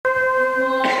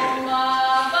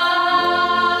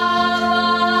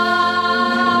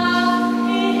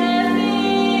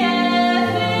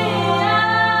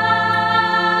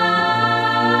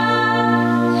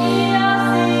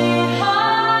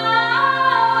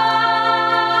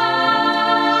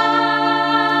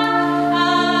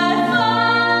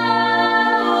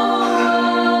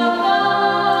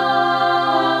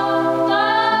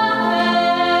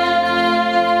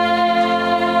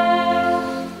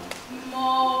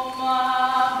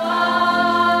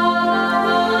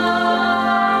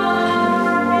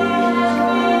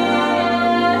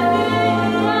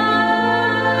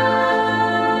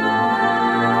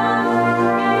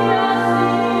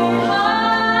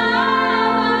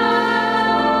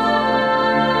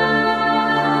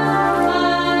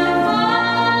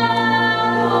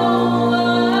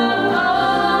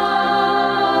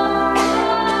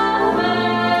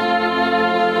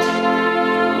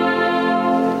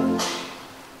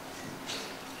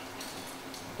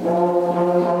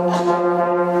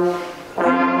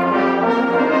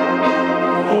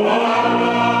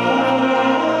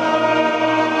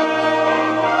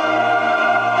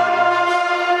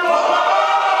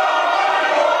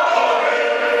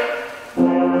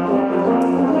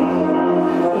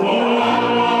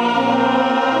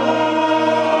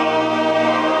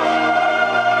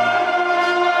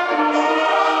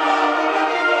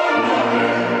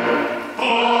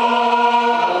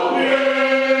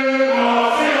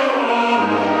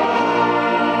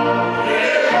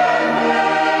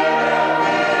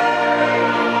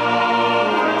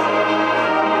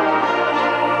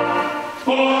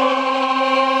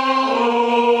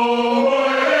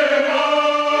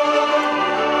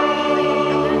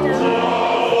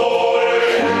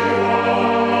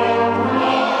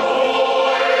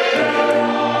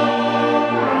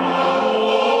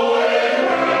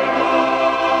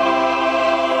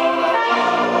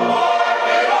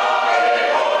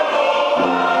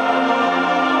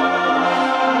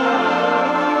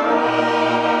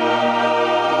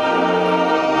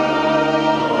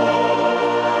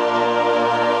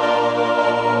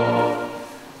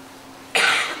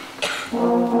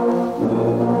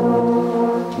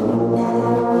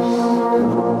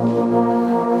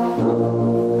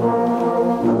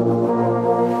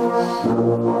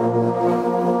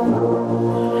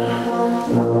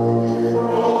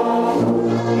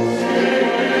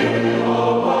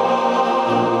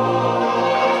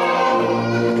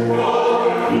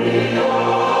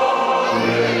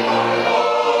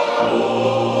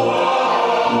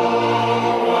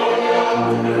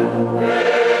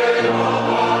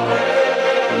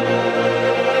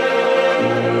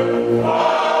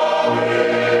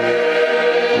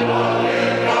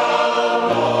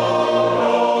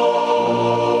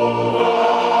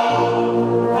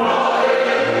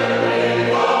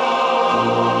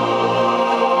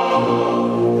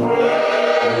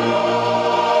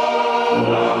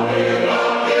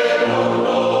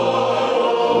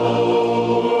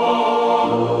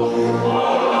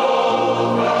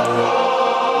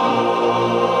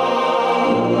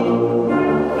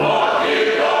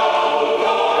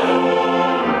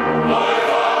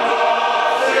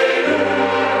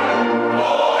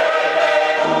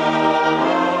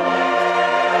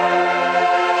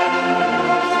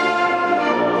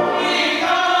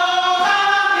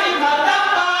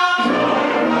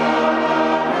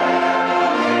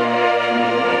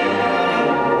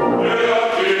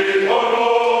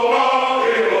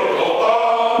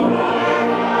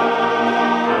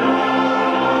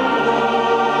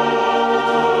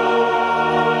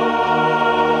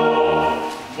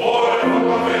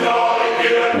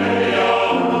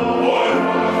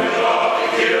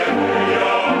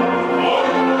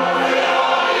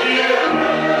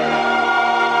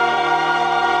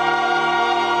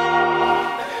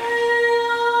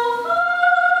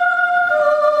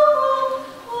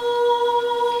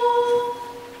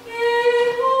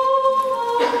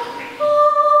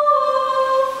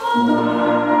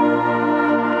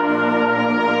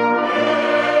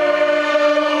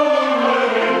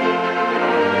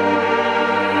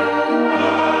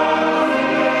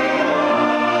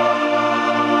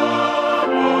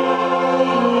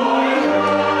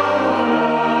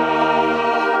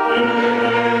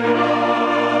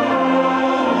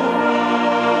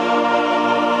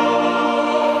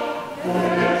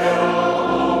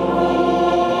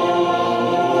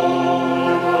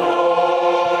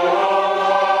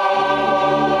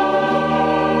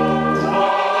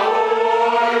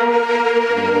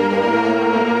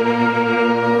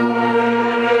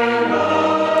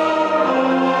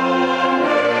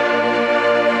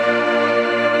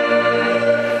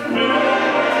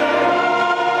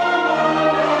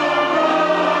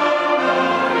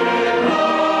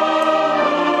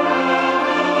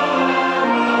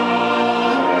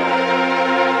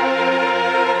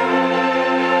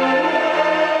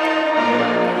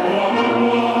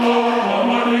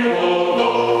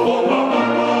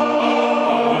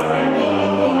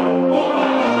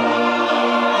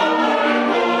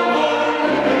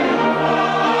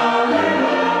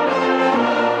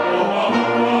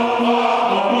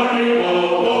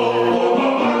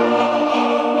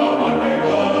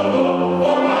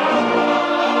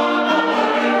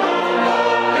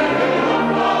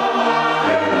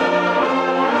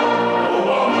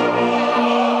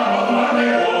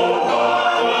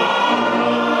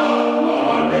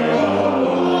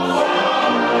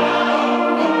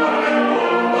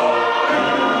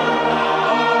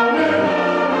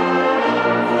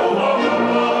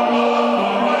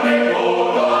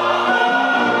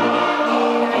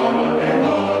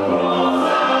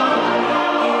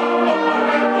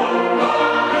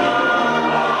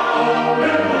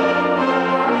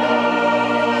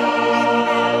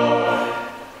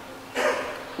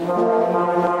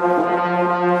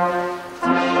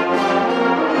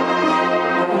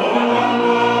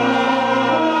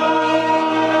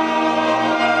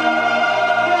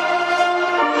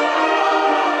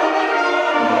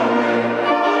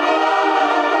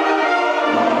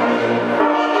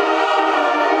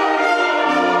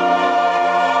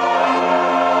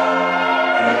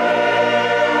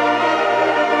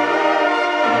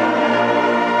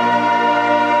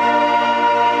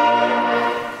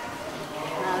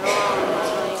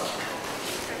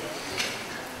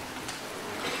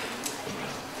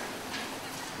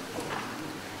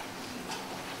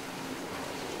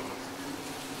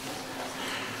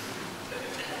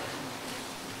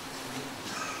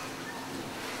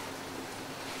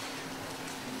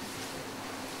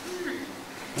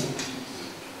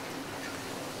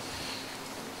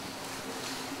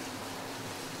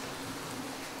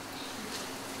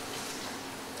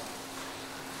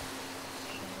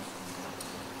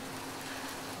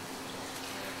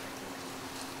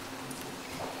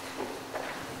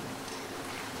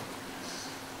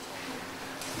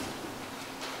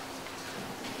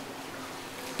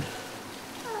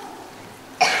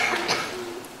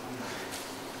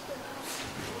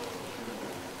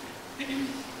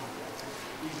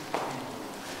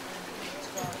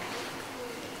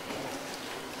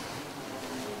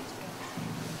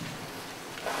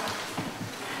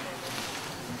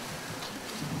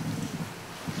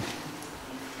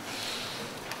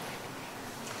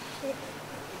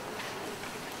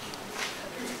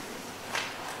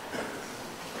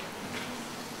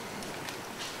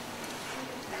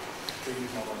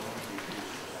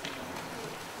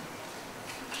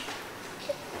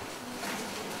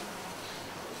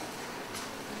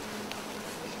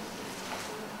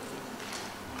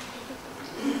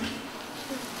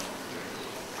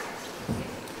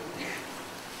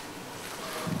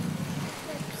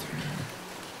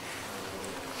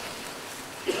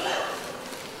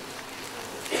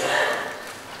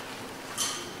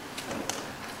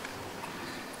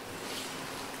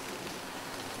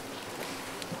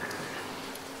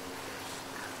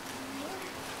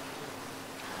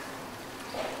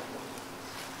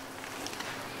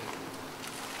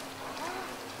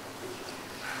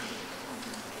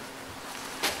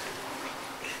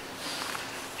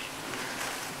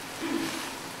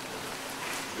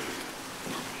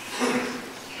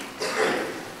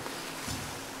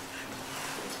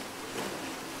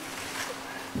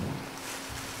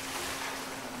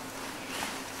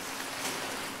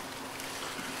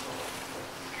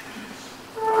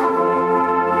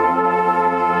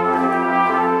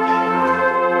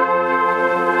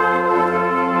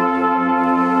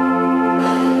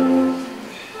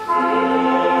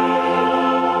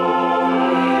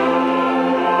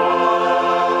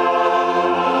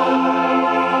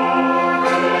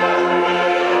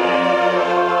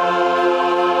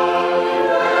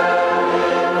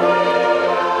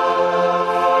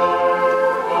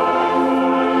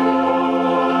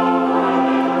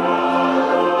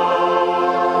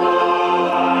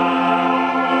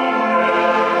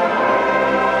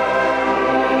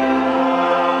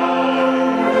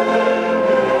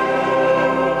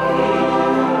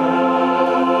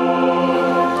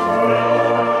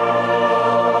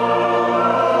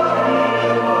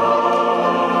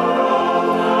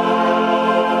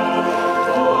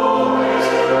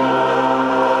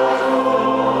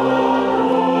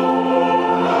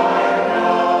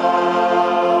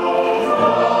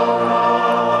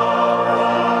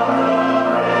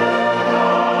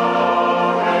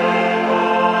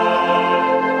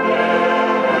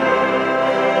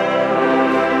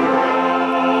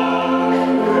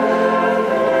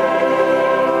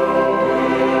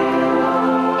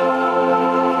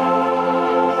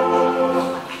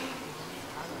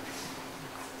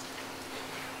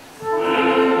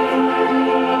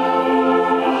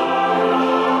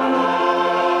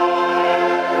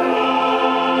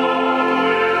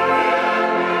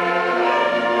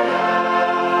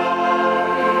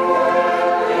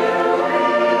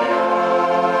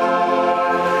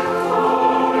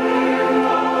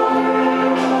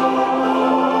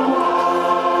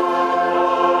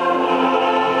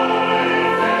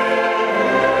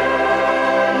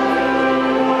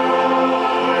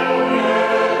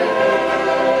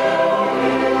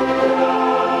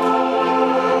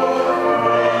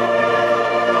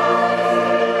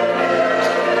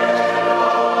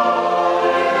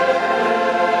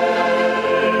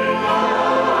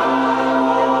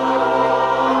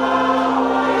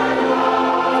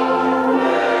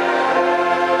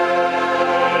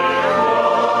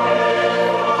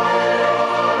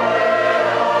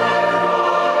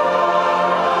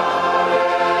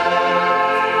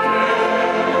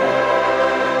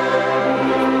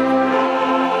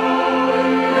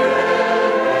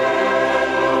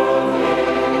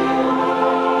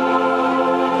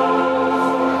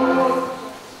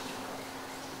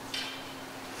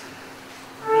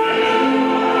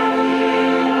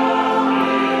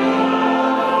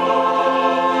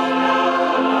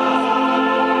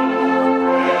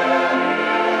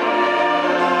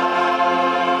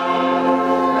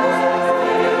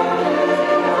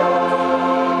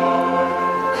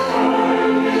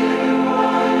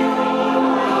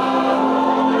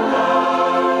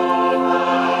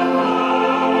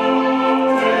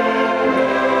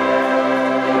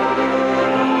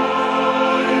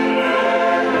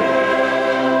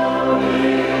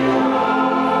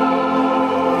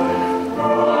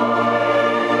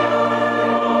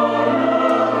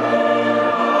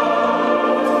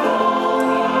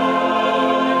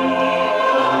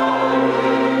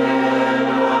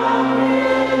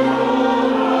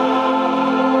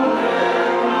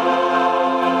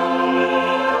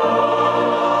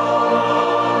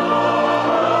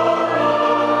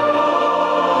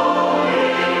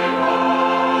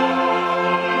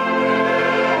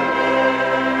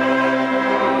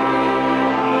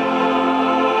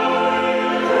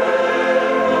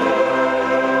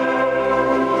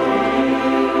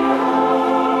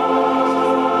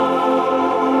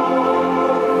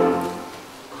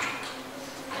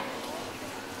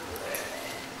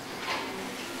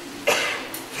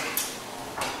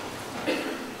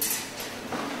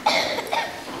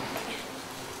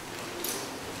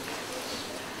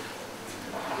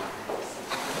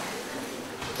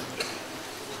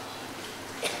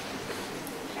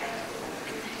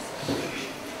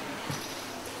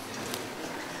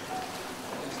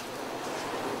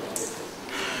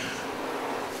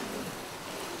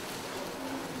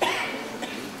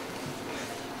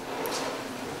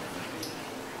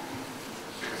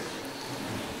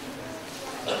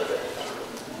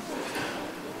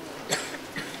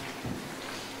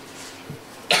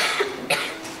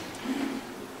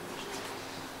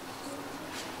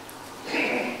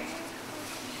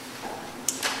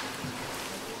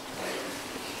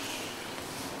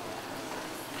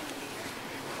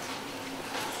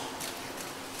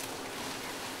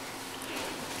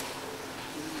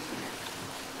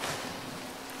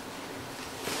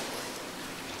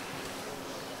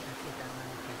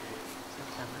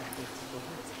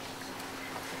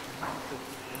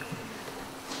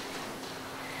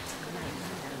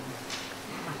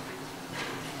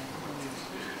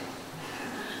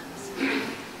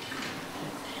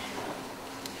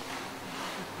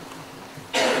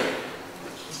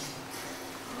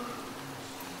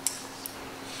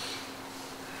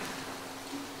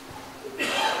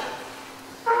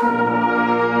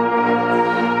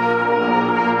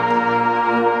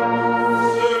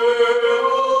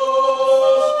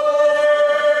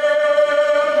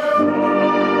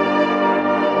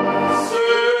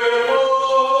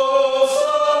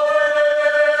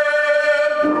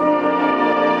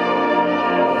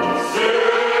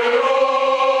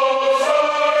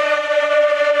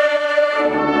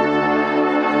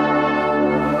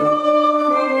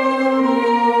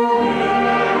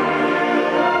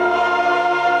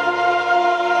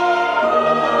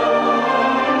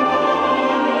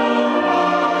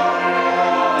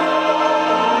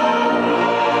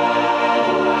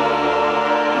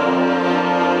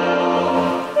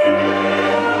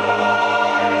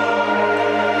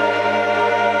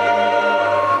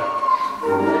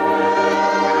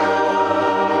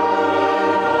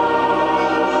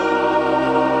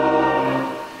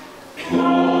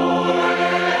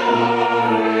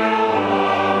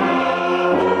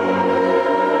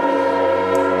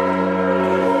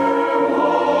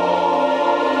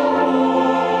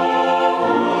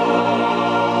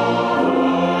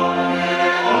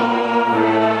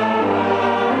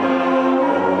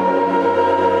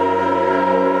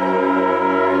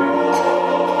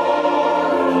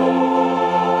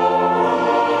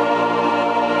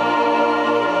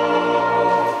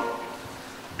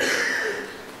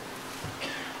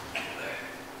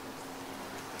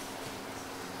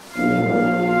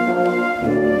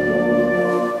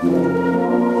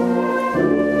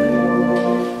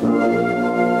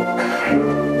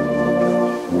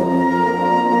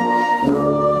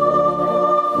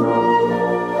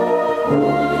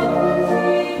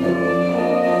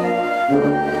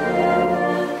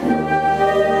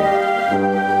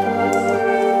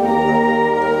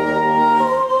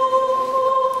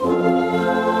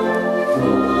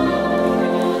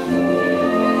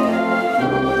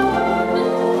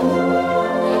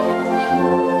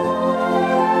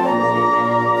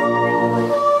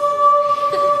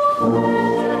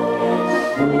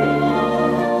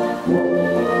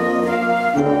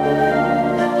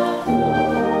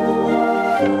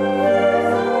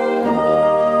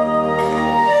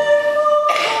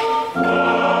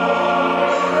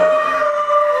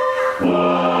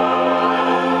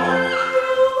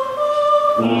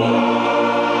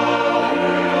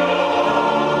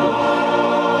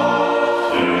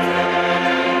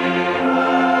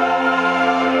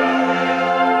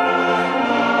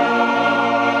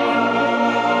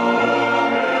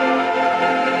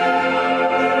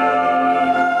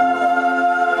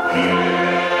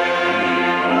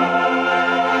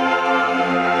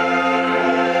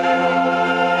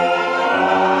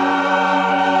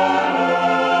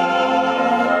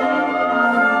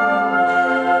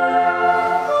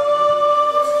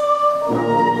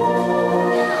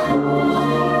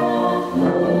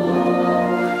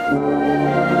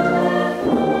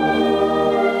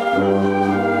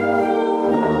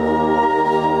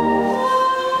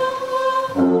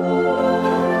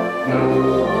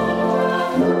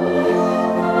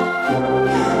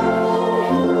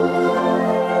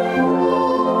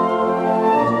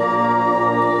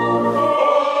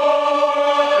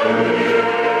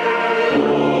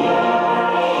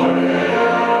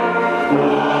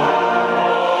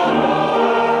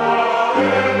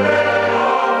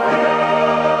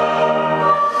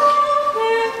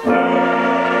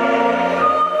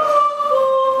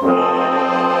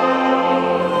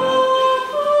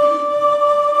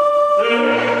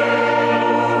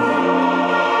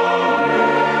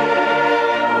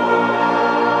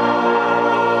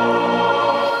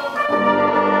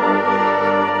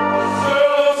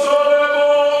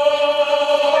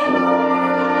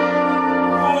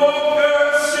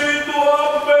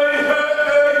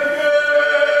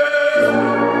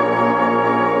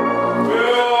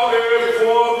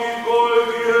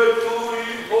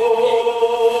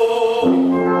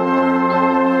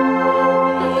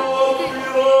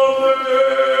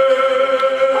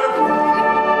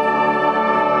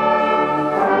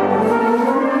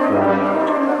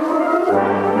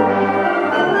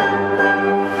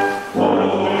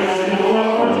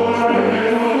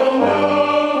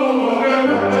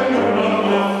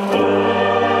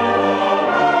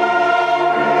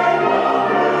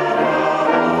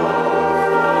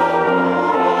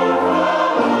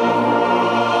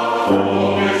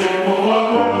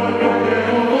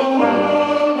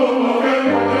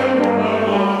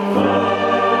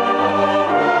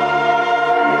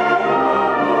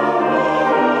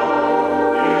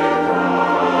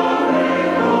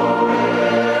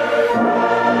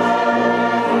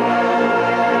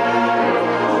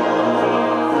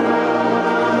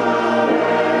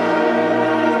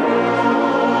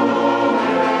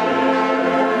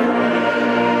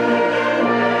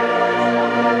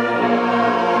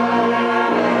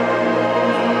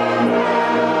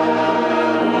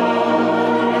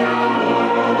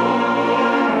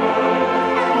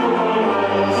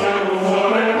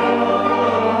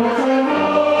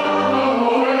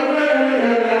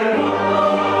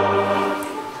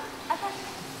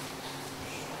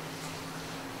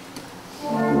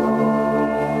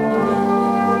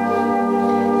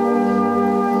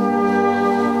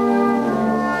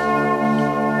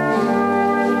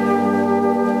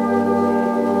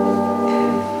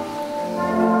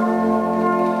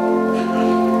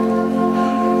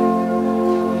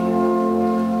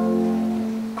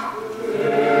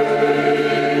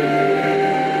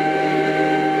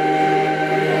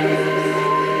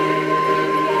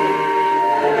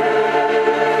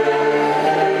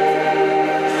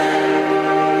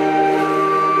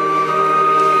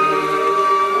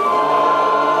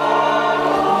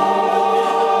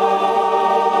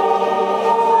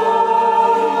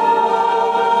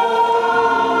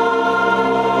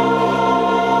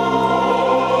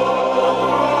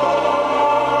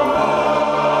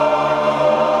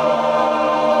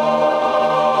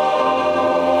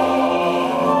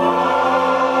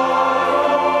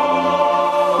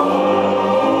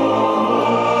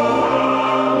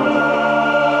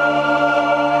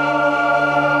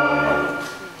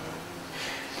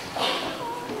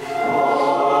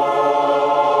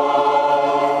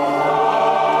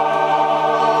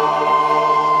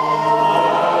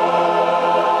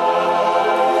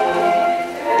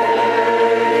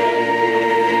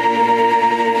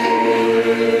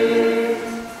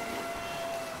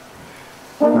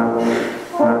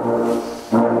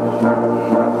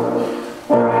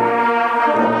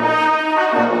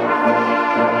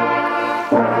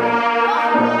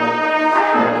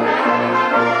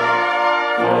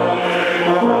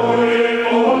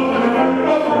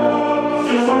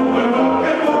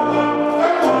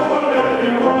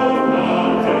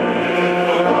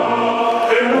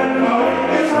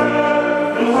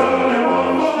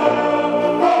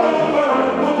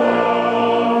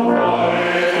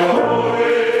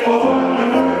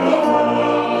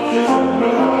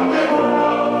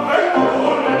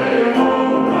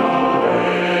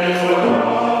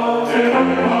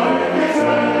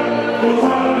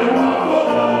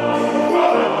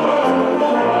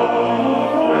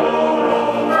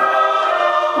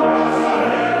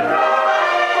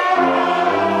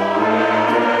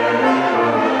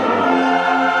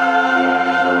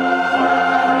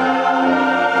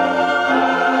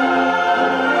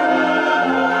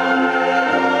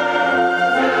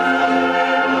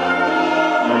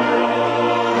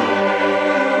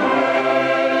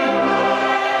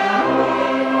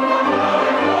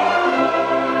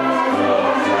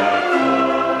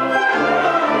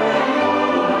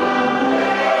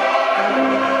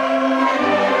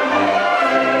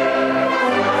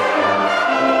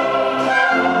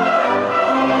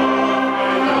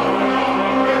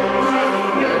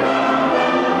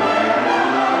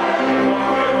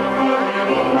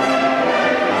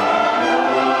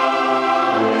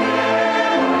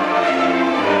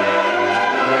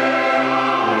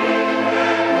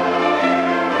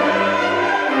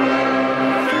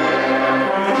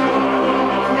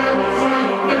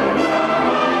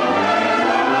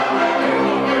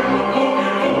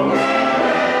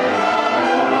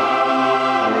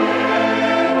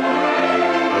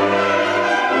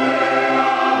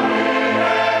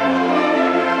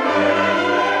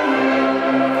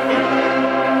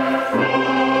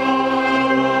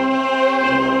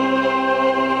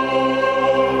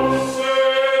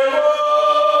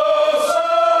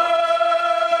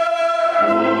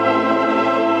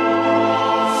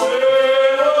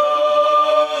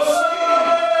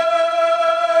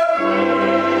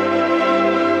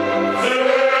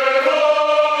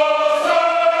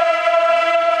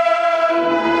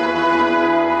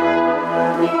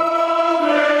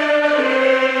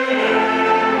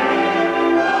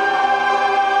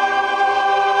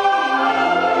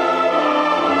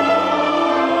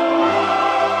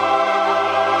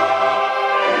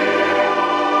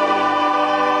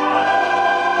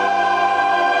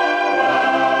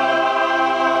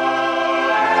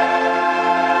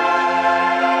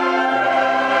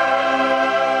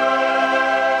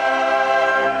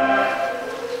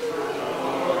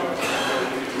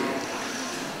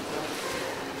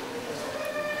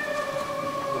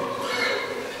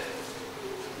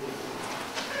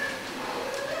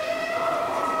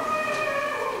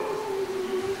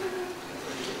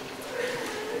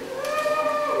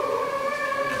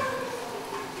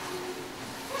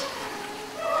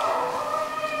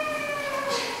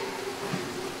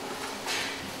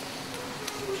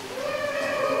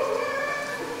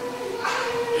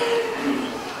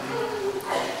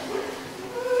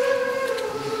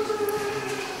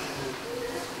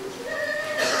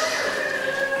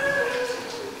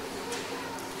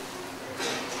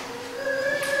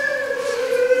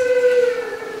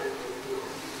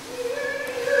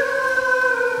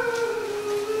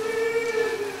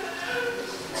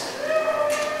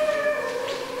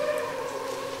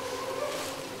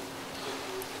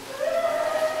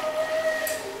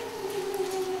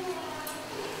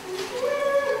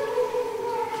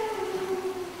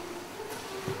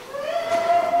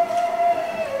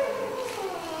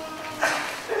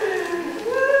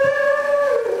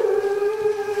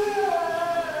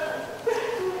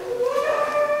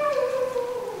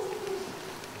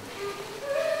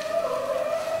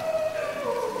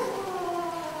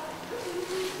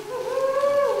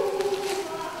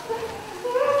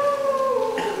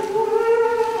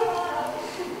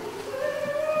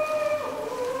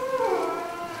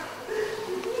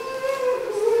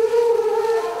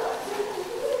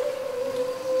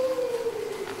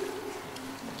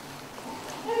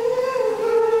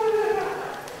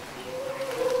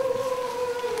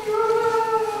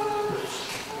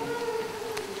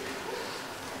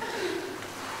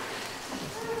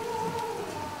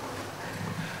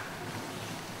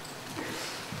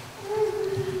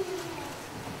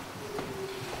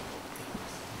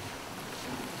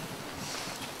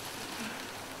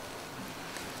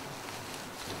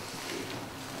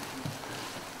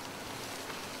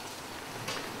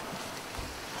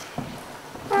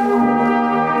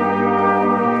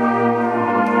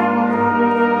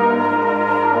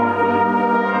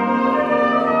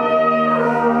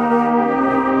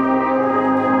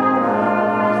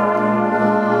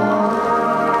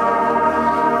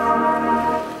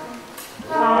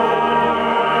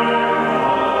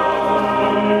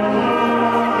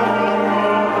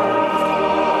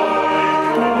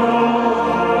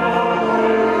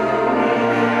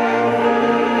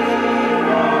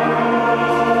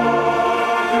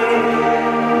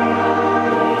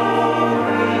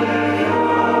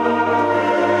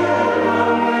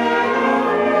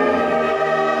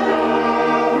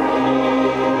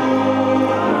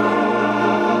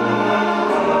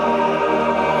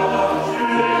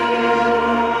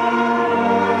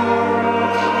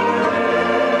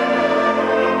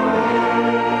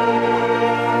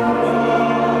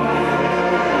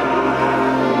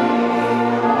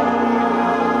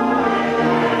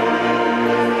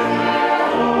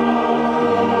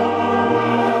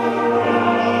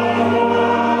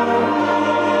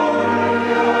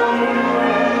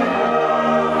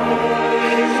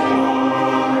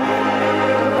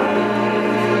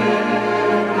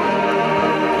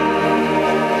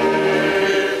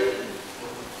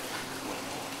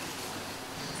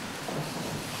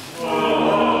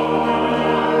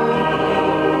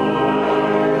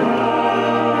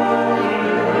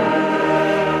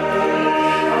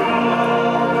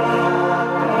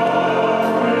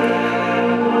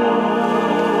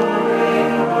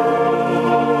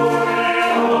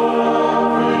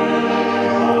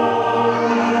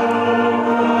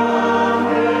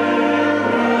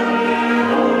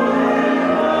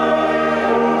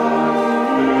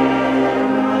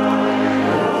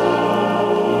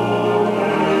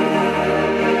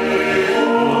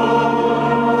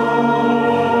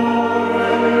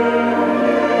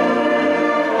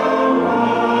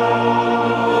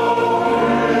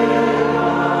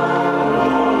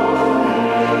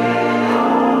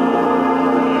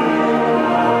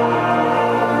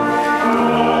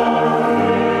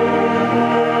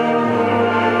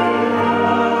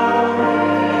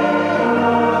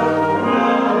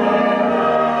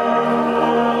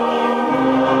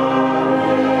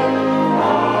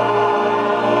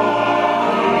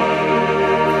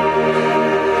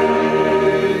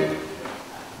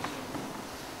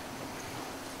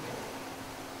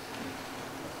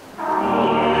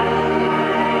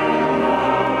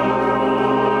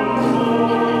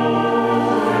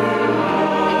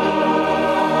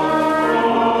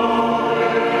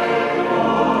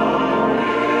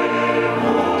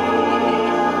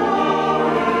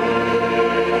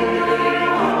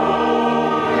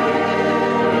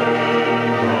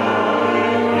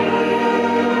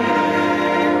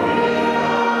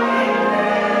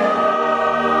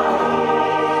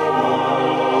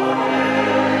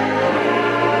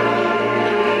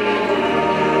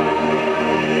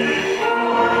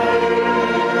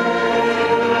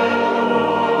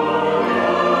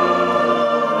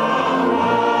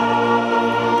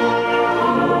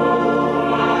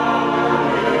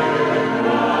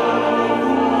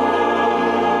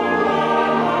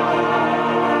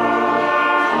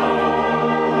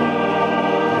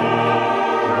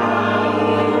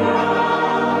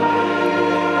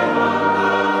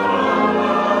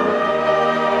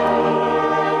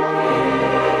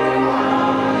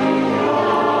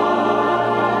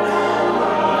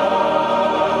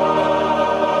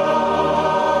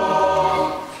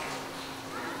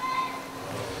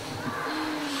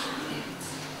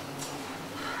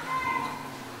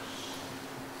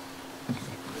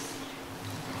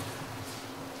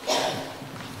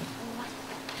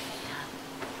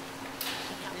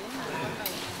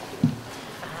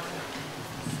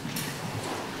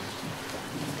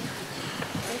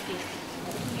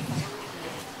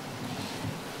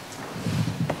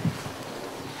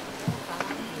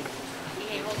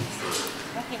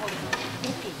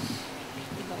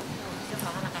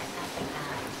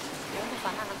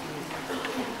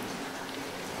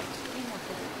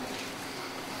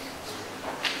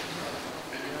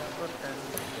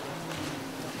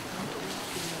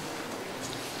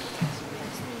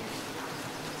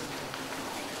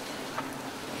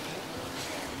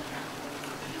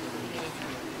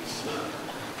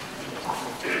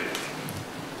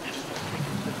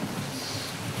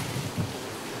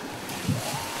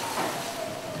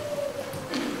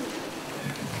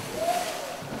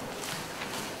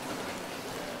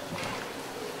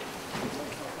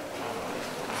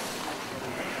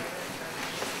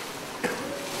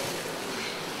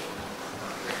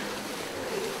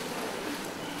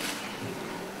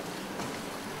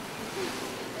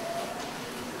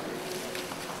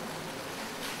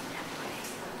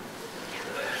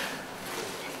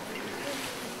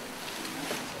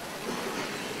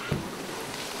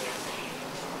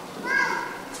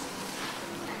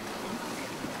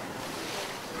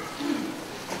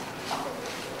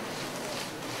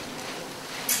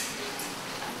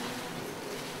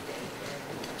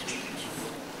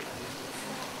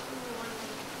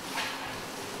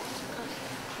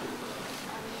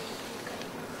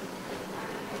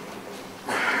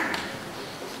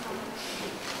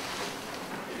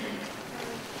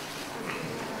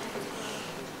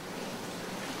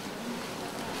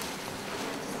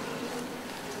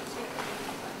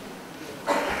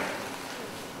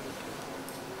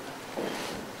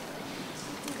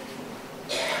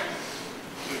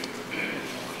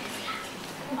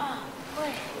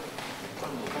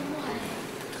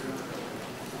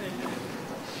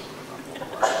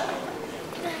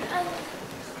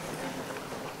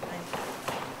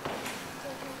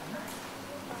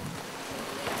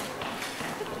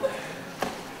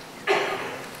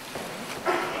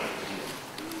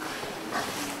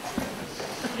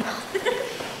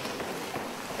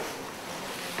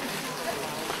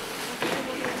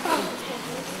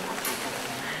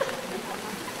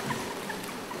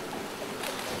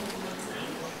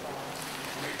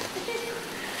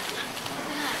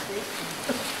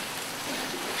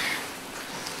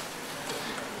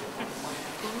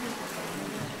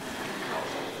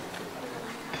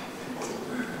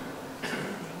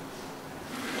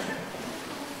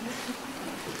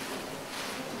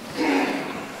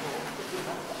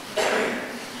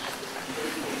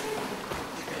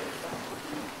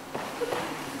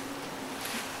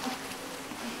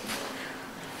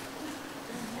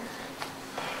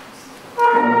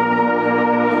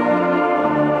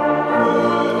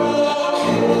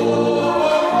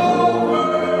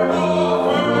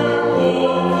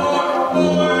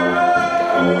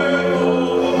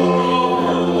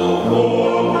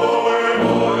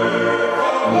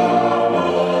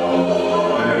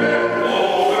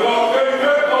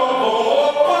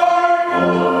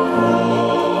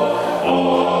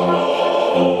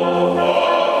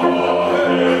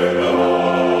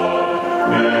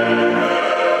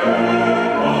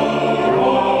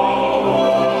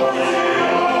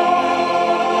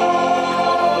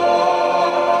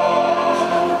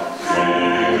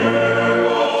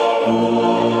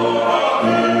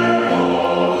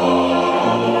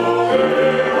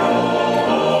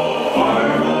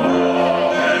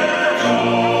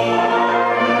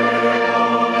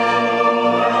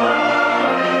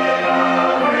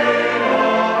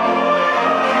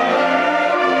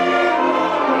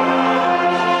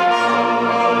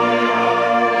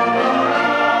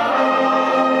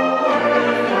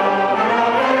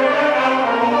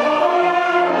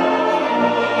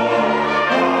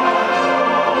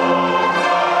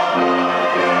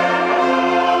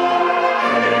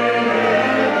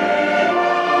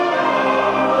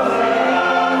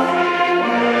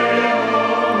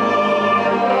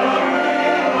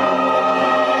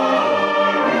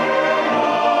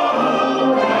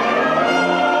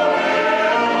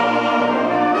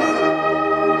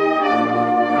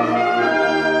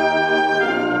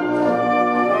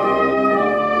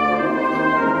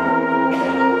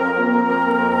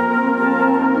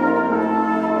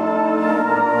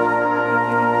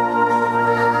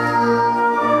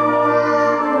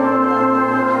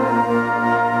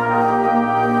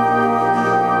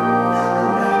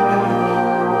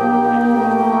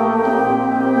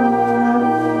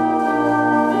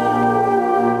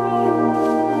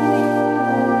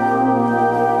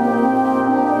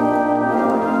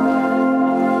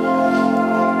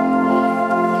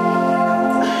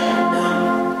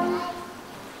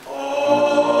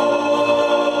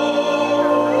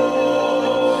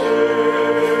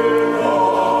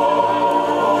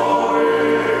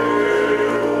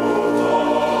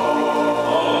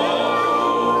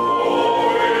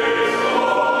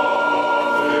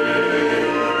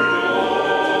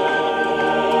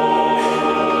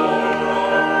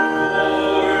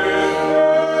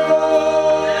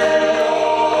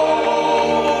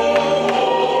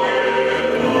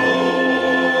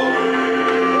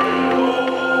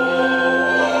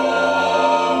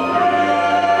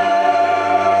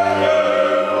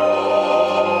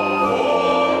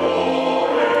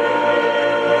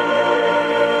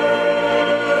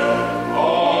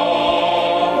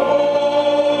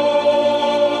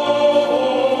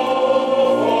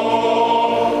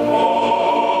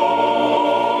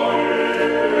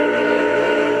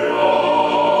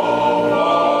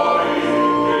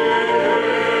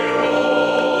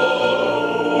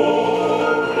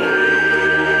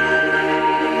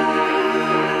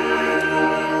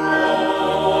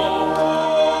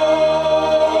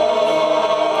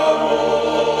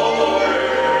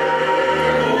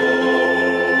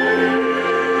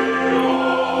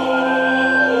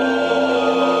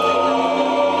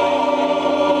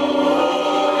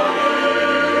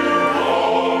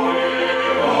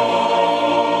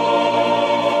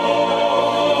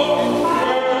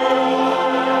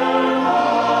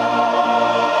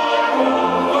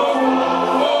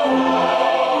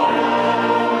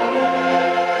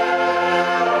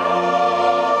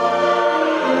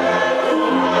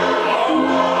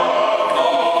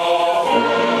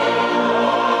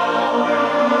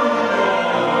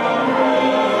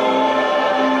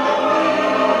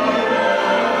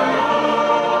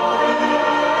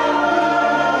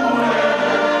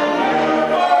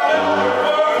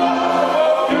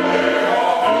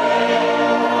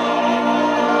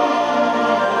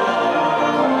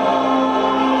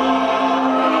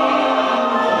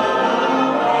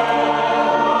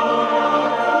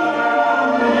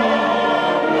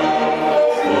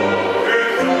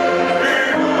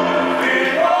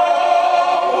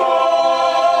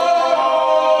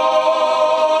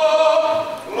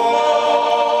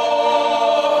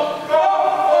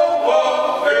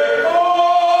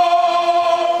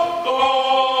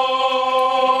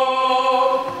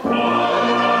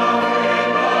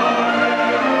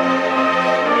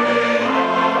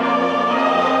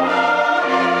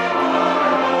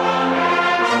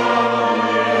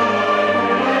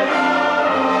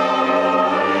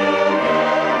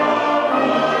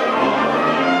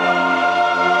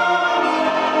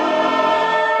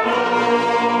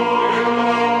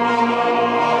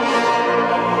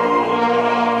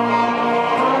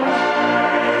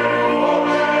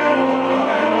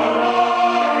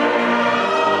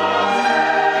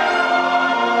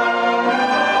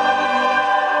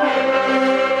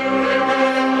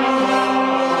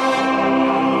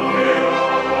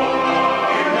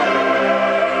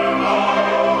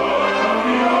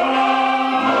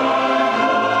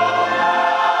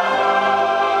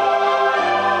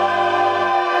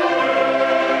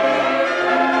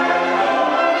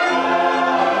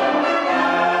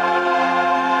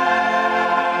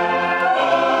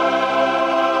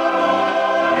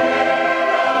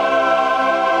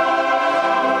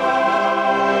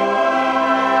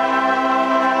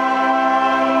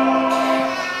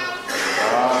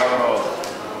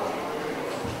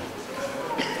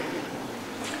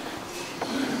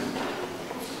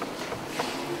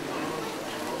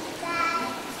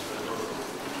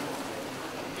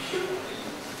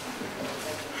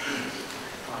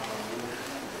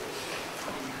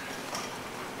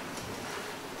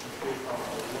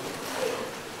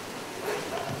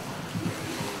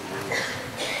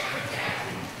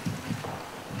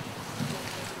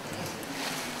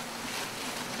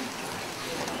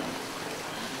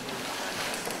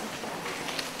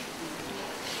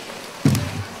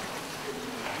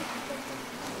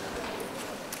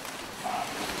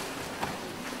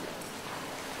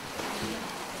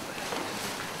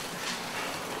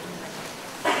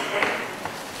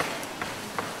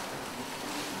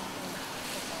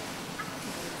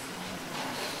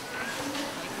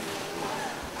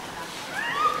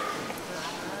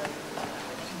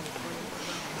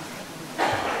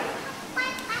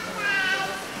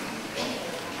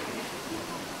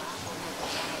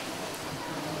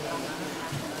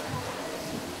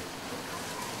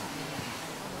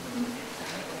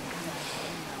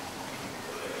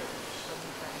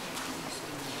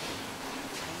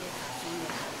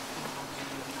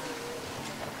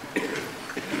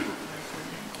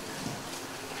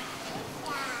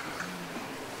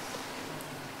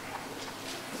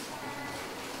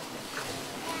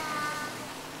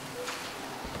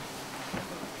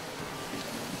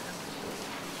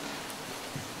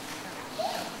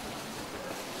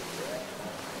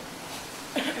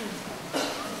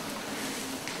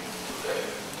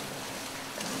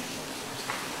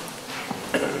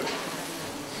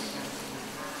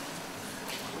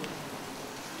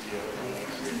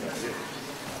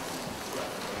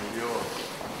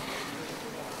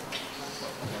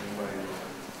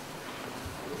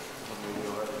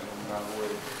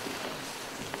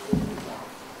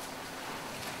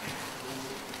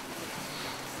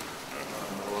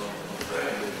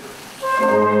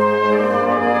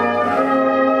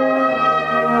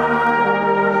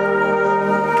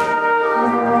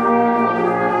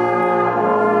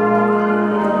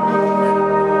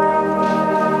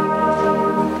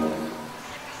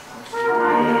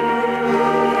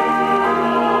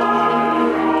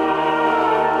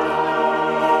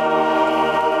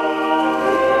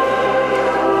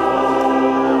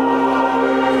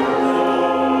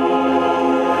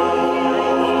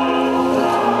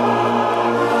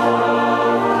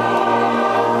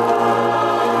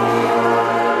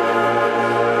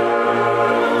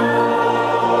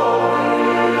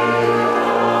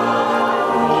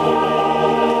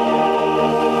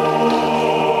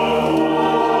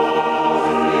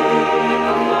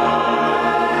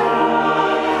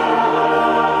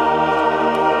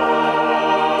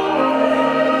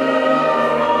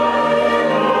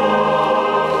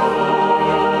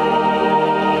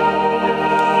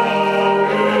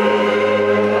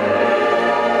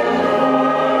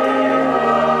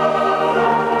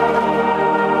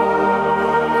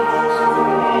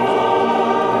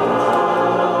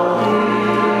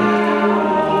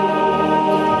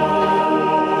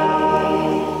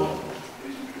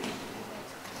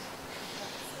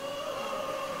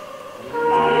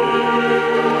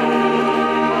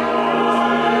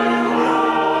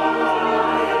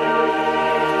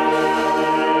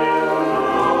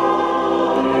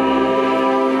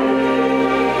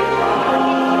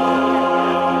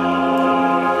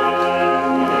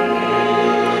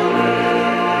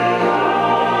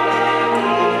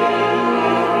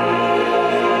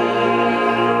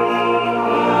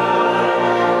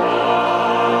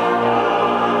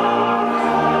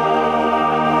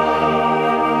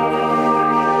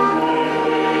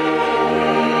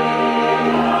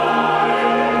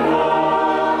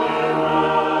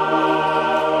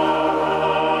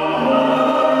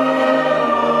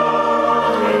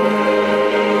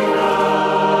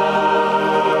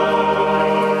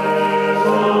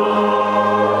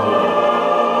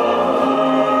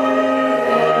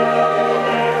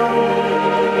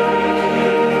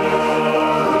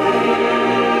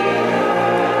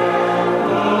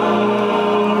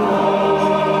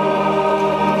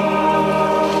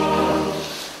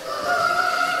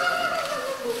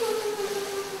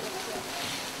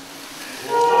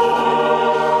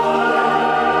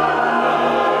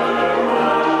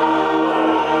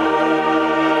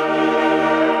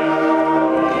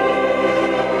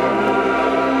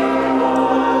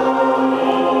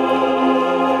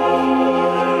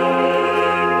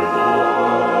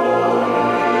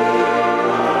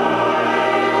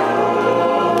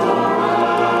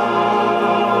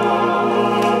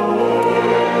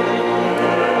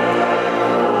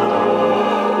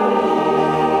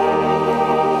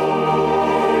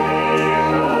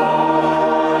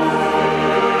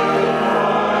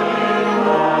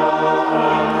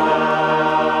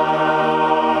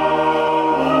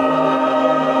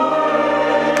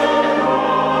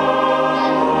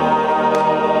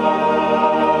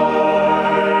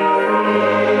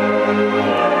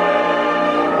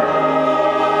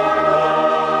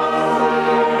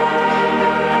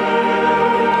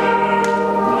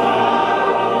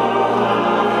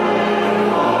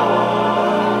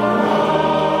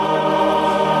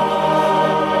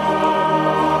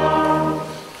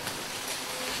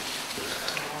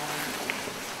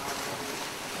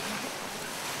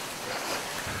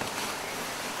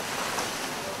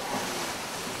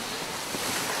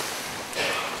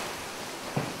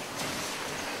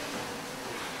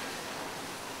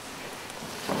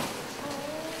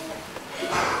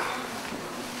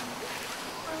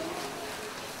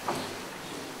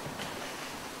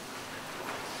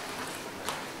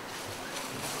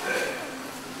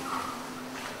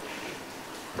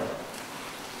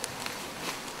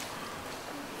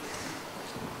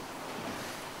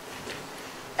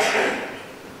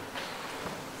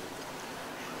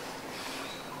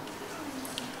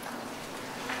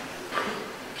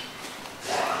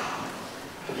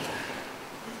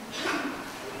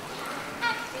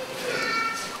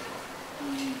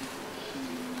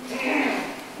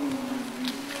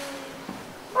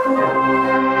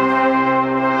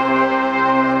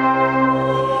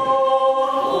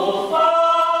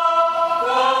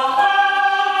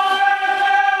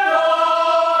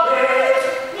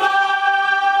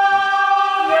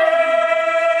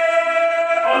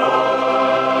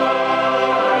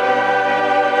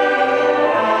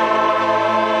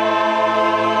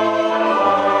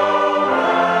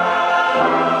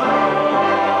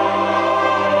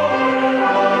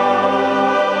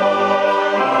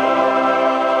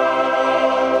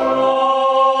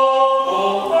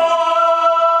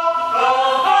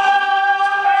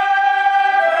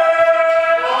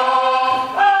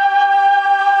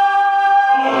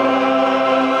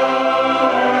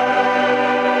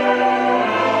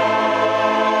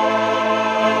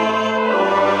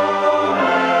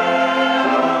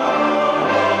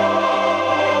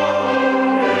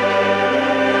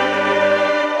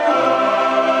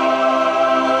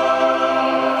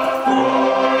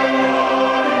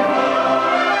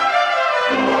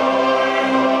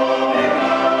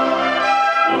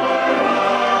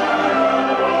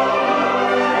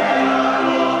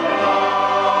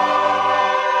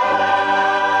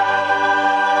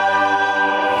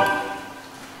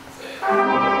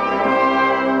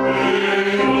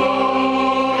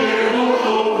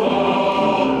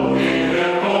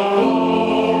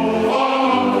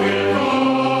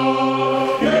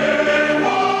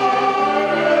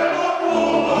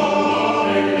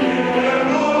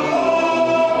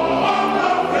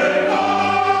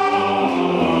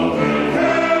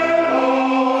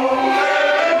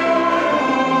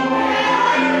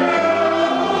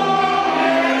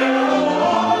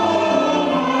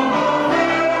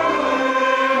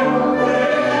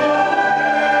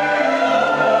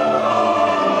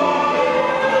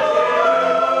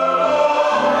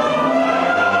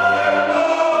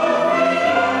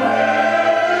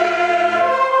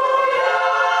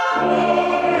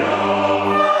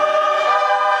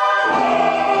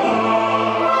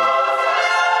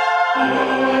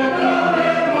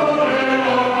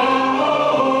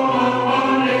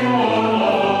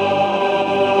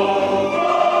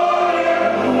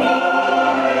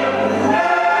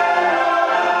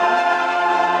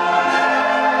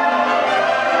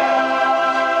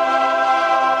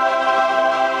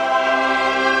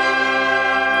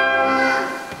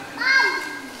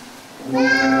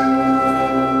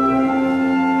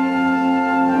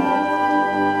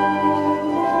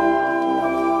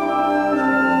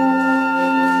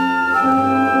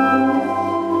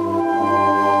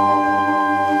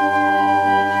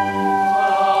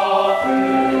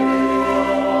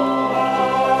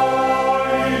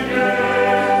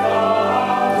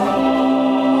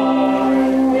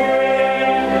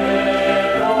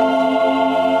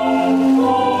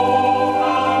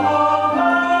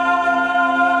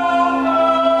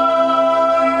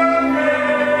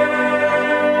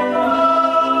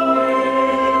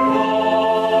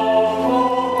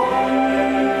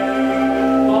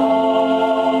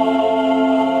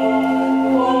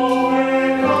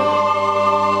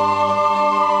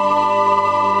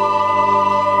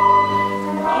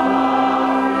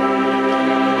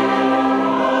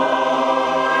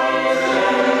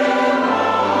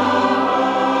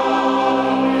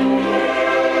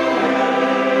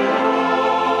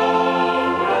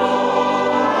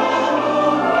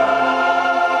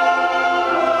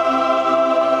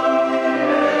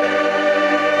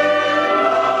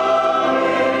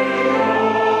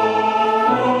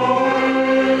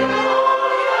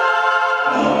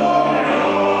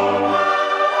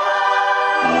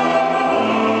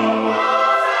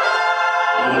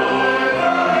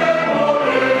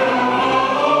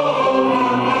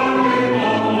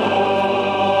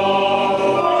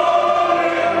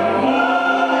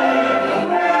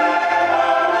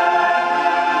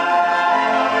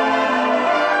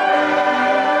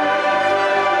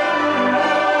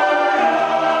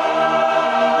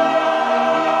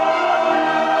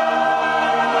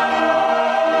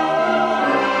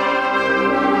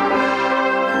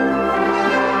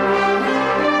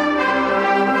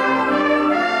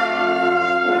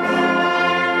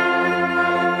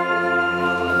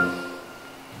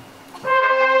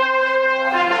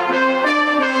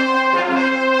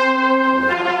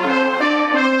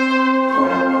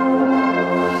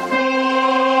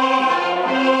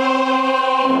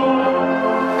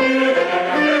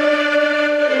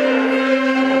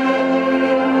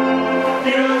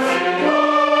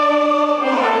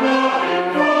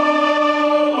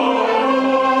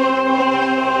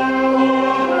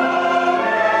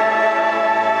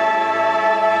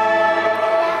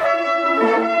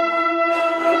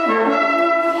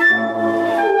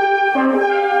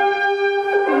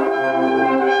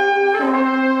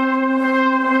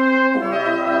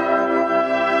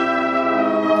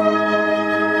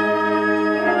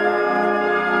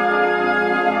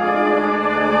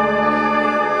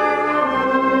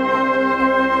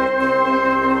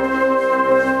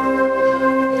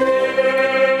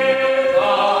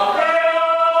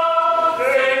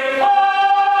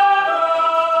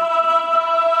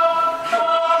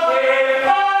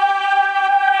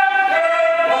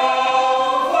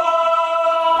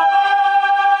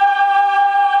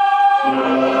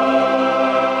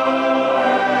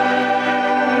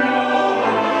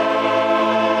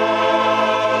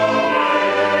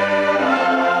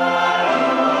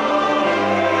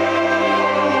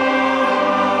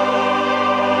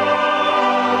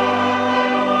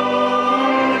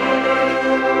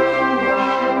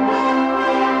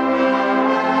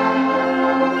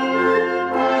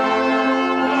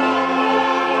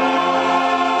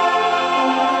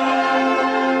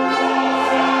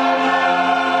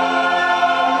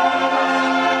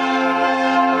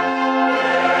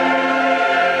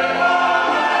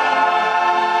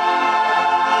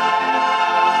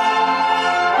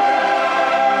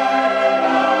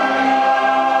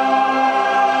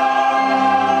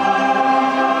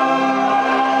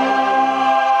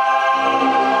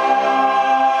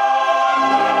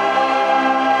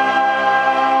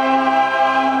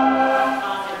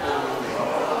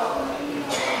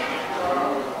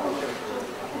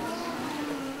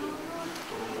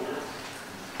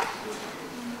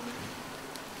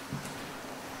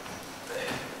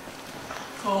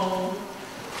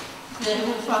Pe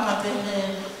hufanga pene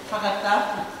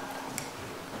Fakaeiki.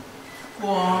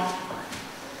 Kwa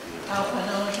au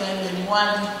whanau shai me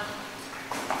mwani.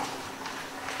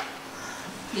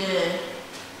 Pe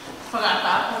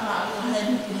Fakaeiki ma ua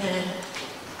heni ki he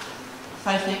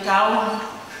whaiwhekau.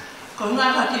 Ko ngā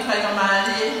ka ki whainga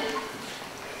maari.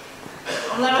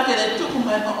 O lawa ke le tuku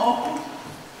mai ma oku.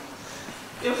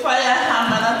 Ke whai a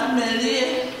hamanatu me rie.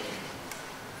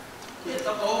 Ke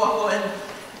toko oa koe.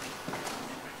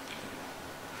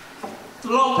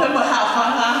 Tulo pe mo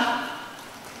hawhanga.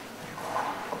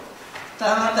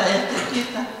 Tangata e te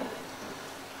kita.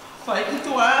 Whai ki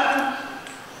tua atu.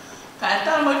 Ka e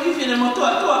tamo ki whine mo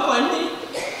tua koe ni.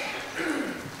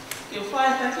 Ke whai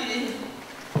ka ki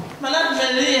manatu me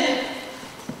rie.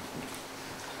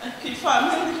 Ki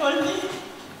whamiri koe ni.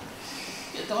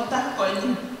 Ke toko taka koe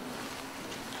ni.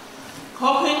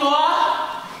 Kohi ngoa.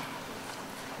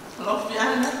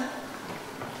 Lofiana,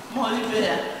 Moli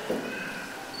bea.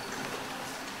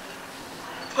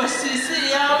 Ko Siasi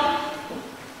iau,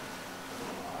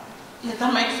 ia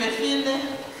tamai ki whewhine,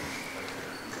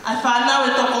 ai whanau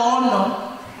e toko ono,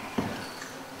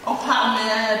 o paa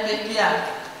mea e pekia.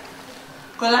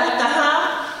 Ko lai taha,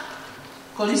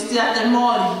 ko listia te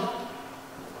Moli.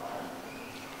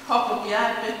 Hoko ki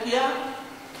ai pekia,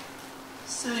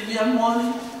 Silivia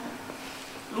Moli,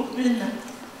 lupina.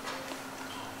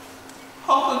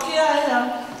 Hoko ki aia,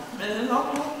 me le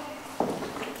loko,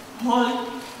 Moli,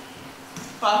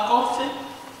 whakofe.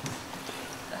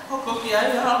 Hoko ki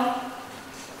aia,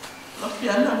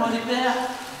 lofiana Moli bea.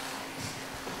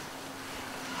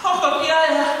 Hoko ki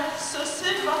aia,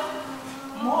 Sosifa,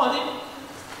 Moli,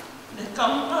 le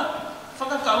kauma,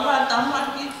 whakakauma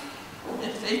tamaki, e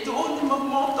Failotu mo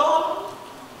motono.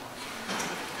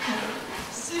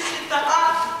 Fifita,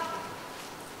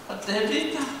 o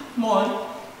Fifita, Moli.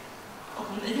 O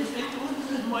le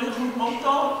Failotu mo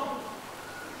motono.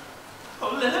 O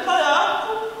le pai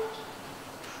aku.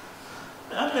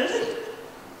 A pele.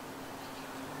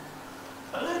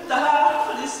 O le taha,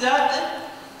 felicitate.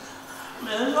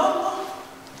 Me lono.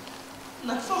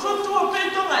 Na Failotu o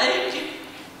peito na Fakaeiki.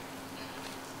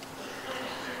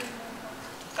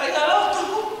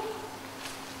 Failotu.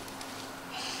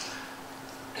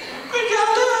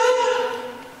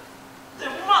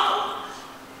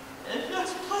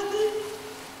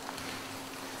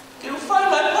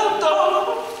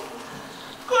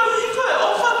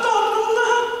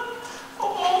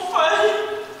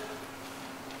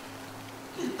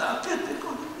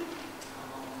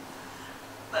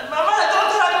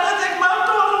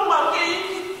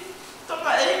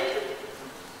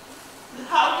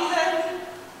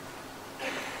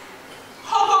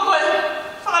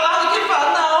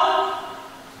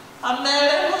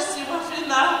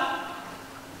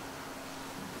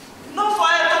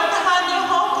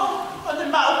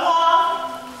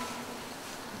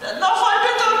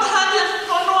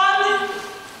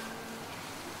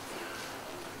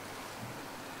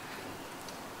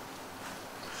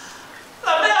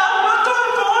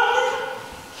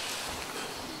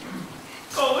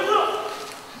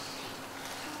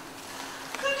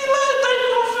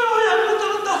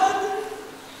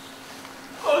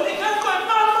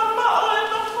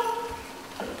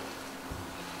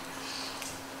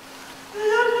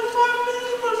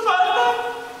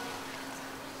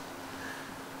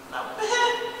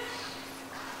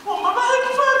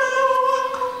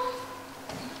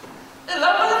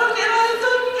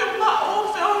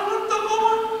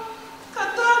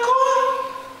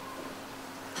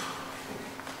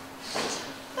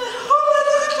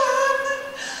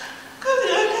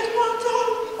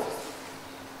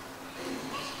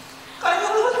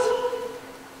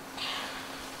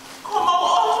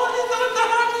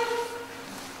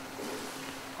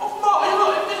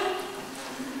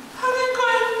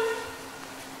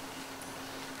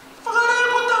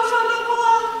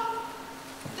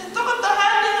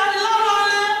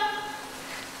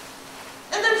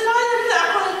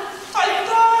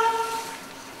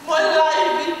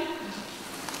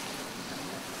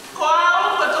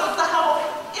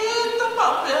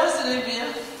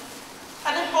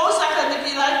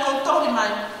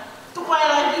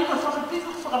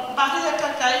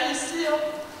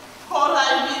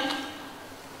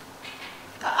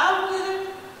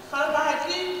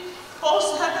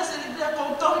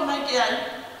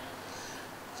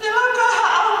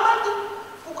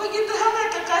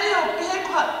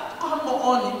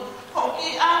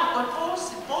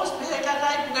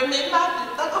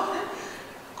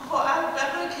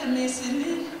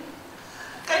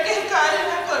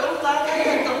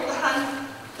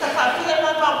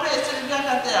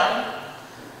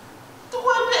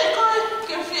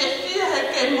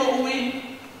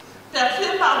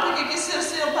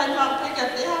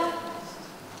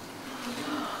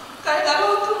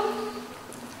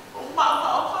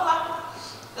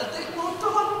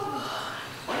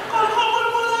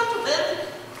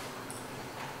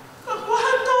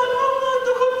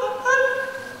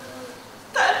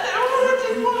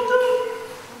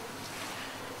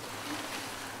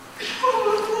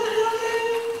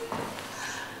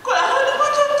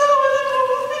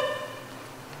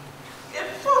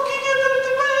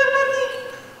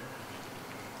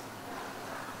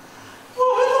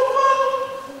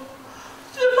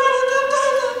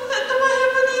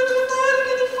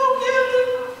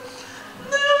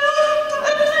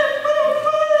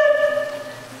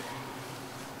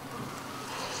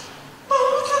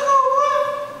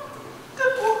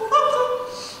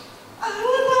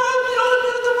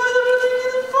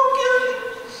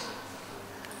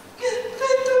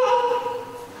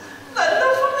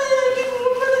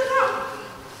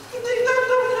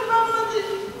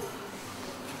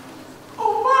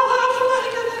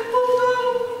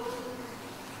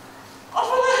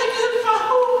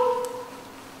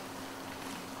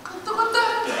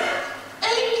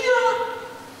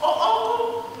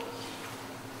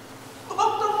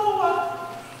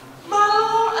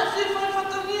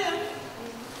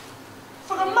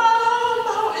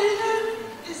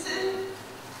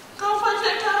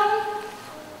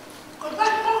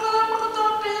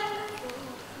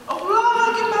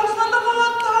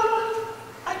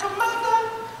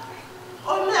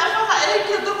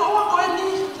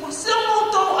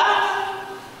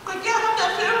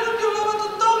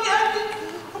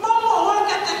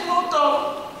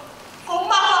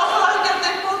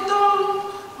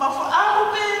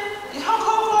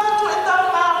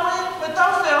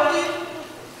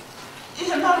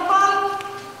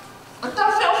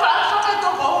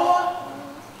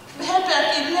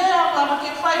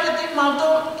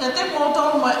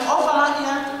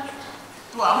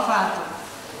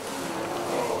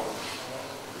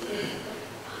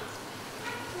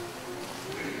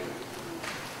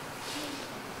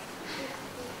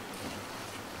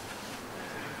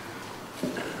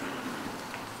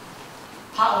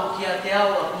 kia te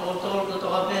au a kumotoro ko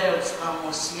toka pēr o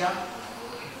whakamosia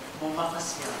mo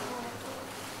mawhasia.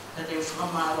 Ka te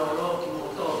whakamārolo ki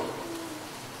motoro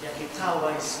ia ki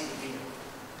taua i Silivia.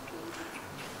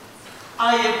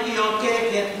 Ai e ki o ke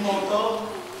ki motoro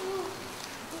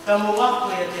ka muaku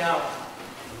e te au.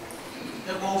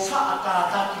 E ko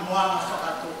whaakata ki moanga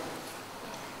whakatu.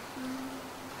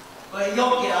 Ko e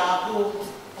ioke a aku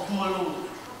o kumolu.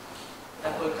 E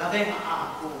ko e kawenga a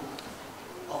aku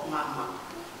o mama.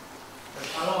 Ko e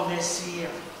palo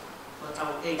mesia ko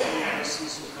tau eiki o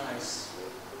Sisu Christ.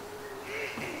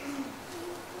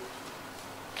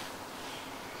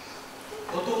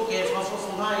 Ko tu ke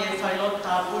whafofunga e Failotu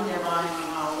Tapuni e wāhinga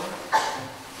ngāwe.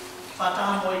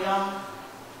 Whataha mo ia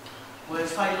ko e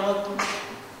Failotu.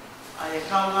 Ai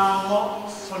kaunga mo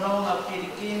whanonga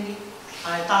pirikini,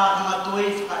 ai tātanga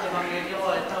tui whaka evangelio,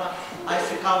 ai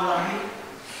whikaulahi,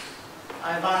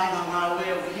 ai wāhinga ngā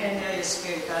weo vihenia e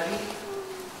skekari,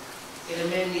 e le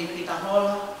meni pita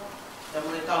hola, e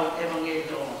mure tau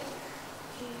evangelio.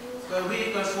 Koe hui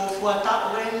koe fuafua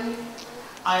tauen,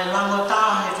 ai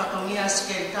langota he whakongia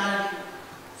skekari,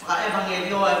 whaka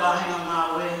evangelio e wāhinga ngā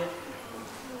weo,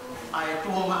 ai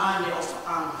tuhonga ane o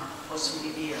whaanga o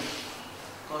Silivia.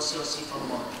 Ko si o si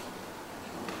Moli.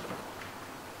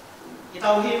 I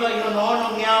tau hiwa i hono ono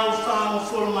ngiau whango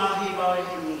fulma hiwa o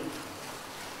hini.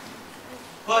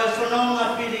 Ko e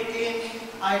whanonga pirikini,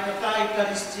 ai kakai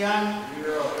karistiani,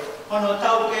 hono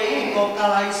tau ke i ko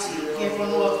kalaisi, ki e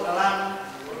whanua whakalana.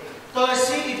 To e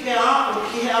si i te apu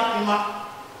ki he apima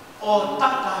o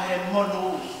taka he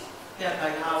monu, te a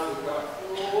kai hau.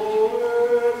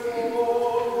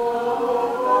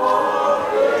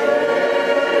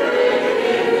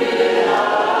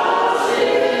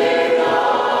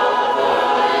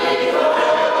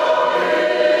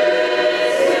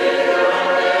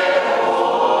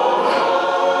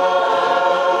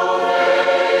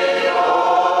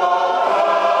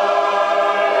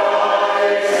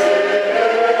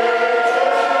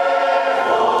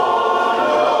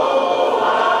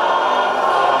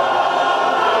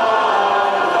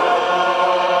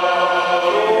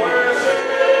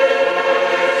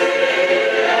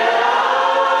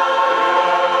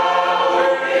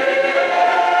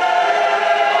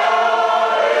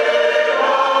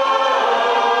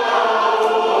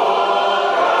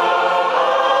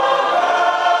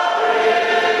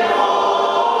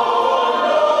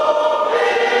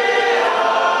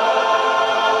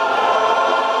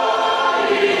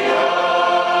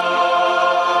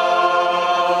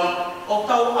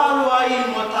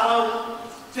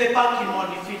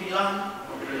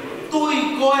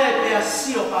 Tui koe pea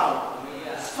sio pau,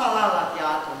 falala te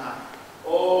atona.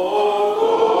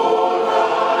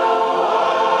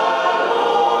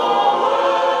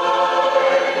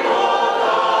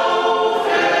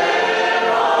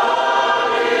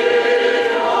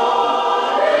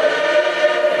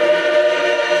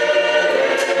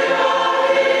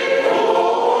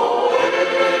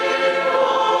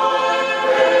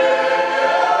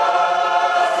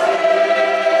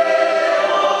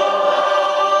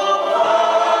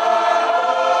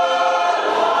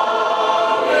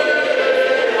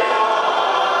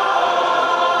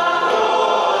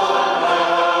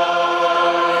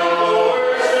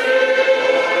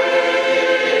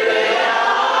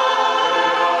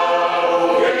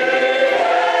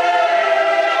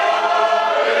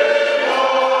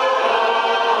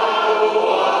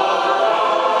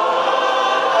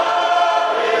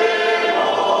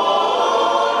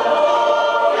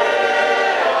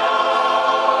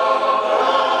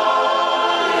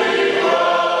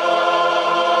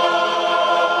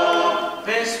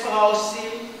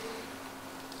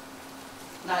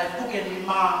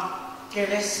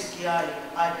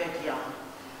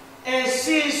 E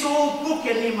si su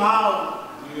buke ni mau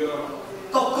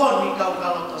tokoni kau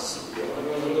kalotosi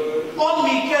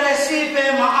omi kere si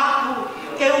pe ma aku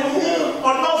ke uhu o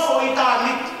nofo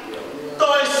itanit to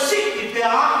e si pe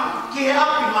a ki he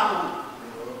api mau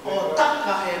o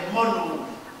taka he monu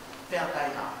pe a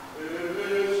kaina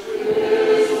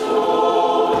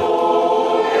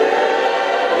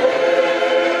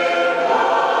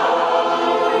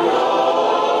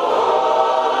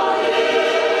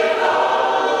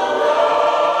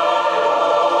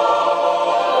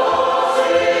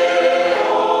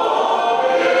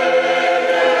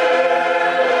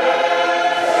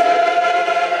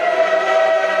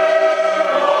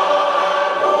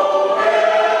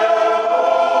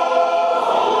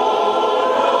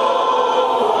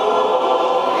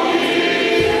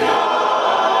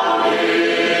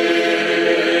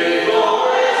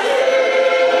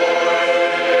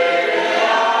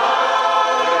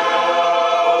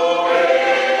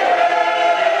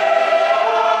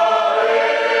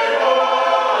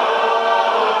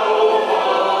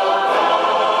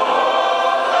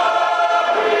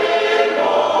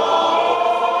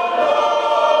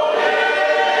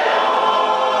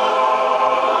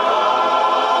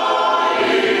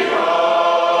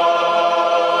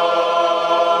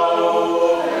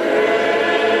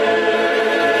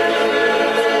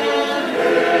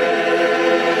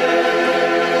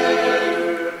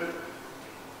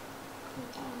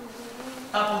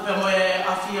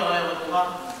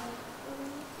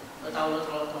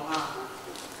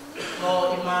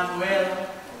Manuel,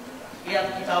 ia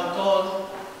ki tau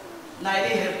tolu, nai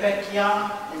he pekia,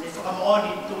 e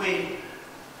whakamooni tui,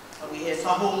 au i he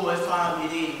whahungu e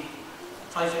whamiri,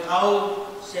 whai whekau,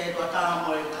 se tua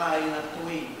tāmo e kai na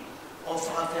tui, o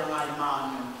whakawhia ngai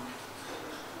mānu.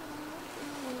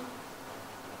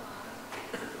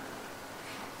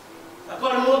 A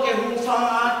kore mua ke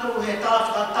hūwhanga atu, he tā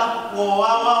whakatapu o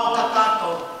awa o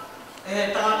takato, e he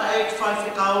tangata e whai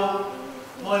whekau,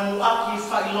 mo e muaki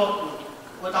Failotu,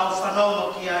 o tau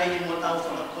whanongo ki ai mo tau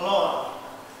whakakoloa,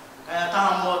 kaya tā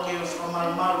mua ke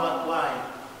whamarumaru atu ai.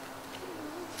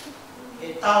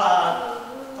 E tala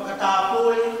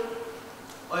whakatāpui,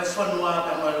 o e whanua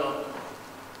ka moe lotu.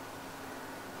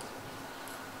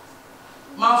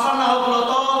 Mā whanau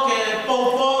loto ke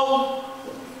poupou,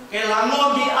 ke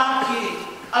langobi aki,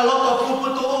 a loto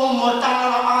kuputu o mo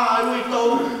tāla a ui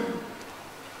tou.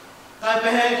 Kai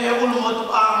pehe ke ulu motu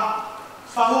a,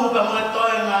 whahupa mo e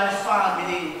toi ngā e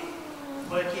whāmiri,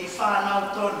 mo e ki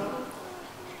whānau tonu.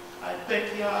 Ai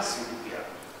peki a Silivia,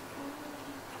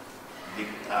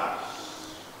 Fifita,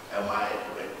 e mai e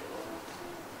tue.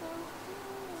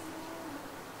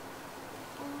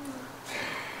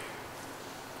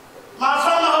 Mā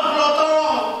whanau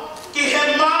plotono, ki he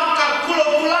māka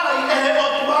kulopulai e he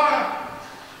otua,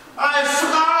 ai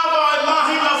whakawa e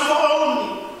mahina whaoni,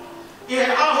 i he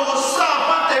aho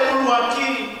sāpate urua ki,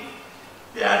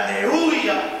 e a ne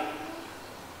huia,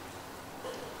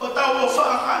 o tau o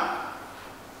whakana.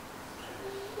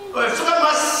 O e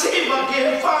whakamasiva ki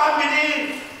he whamiri,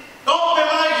 tōpe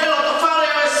mai ke loto whare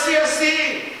o e Siasi,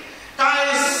 ka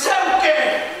e seuke,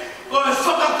 o e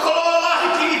whakakolola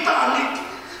ki i tāniti.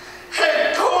 He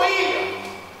koia,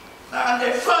 na ne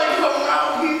whai o ngau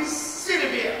hi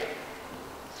Silivia.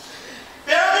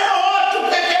 E ane o atu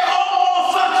peke o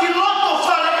whakiloto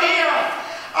whare ia,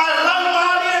 a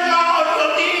laumari e ngā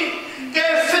oroni, ke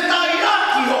whetai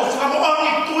aki o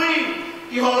whakamooni tui,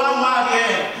 i ho laumari e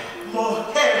mo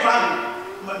he vai,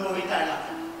 mo mo i taina.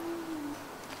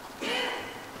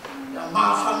 Ia mā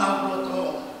whanau loto,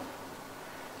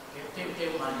 ke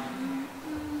teu mai.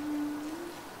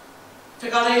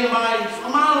 Whekarei mai,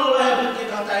 whamalo lehe puke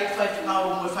kata i whai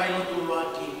whanau mo Failotu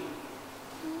loaki.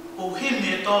 O hime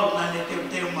e tolu na ne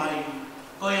teu mai,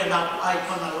 koe e naku ai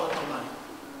kona loto mai.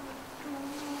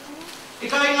 I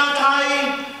kai ngā tai,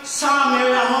 sāme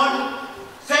o ahon,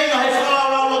 whenga he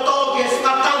whakarau loto ke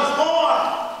whakatau hoa,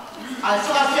 ai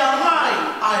whakawhia mai,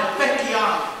 ai peki a,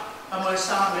 a mo e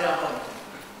sāme ahon.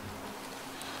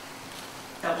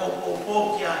 Ka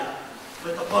pōpō ki ai,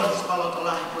 me ka pōni whakaloto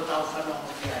lahi po tau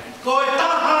whanongo ki ai. Ko e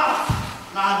taha,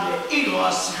 nā me ilo a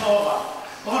Sihova,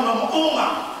 hono mo unga,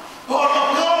 hono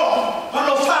ko,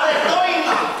 hono whare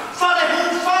toina, whare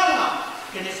hūwhanga,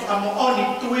 ke ne whakamooni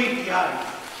tui ki ai,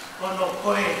 hono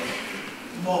koe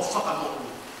mo whakamooni.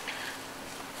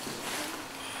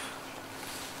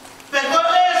 Pe ko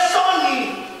e soni,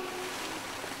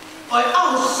 oi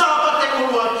au sāpate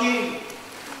urua ki,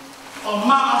 o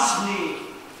maasni,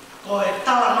 ko e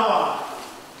tala noa,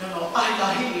 teno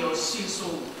aikahi o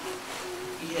sisu,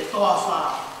 i he toa wha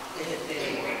e he te.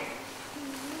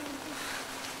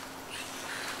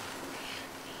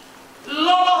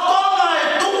 Lolotona e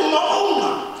tuku mo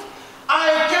unga,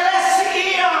 ai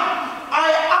kelesi ia,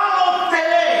 ai alo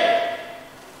pele,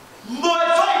 mo e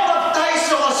whai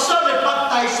baptaiso o sone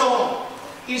baptaiso,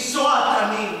 i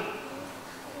soatani,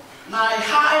 na e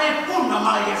haere puna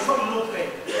mai e whailupe,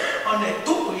 o ne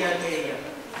tuku ia te ia.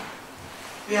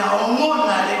 Pea o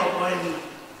ngona le o koeni.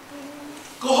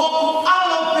 Ko hoku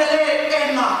alo pele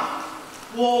ena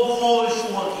wo hoi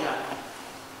fuhokia.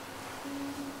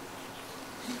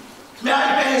 Mea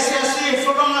i pehe Siasi e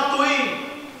whananga tui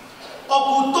o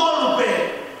kutolu pe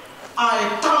a e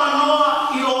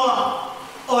talanoa i oa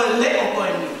o e le o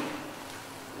koeni.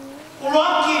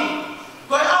 Uloaki,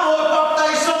 koe aho e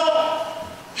baptaiso,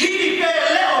 hiri pe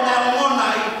leo na o ngona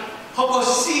i hoko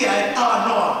sia e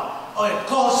talanoa o e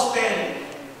kosperi.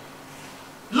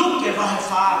 Luke vai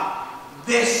wha,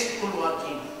 des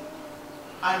uluaki.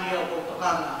 Ani o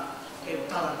kotokanga, ke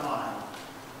utala noa.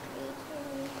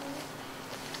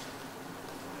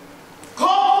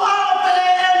 Ko ao pele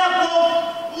ena ko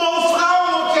mo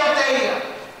whao ki a teia.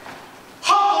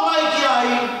 Hoko mai ki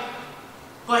ai,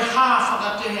 koe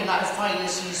hāwhaka kehe na e whai e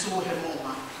si su he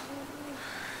monga.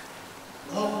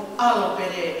 Hoku alo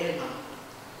pele ena,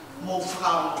 mo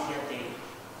whao ki a teia.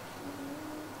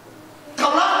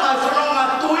 Kaulaka e whanonga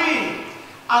tui,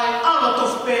 ai ala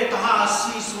tofu pē taha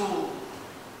sisu,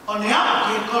 o ne ama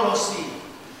ke kolosi.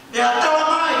 E a tawa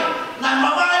mai, nai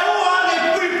mawai ua ne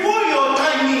pui pui o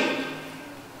taimi.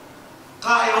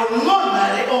 Kai o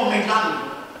ngona re o me nani,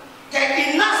 ke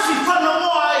inasi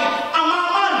whanongo ai a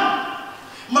mamani,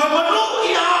 ma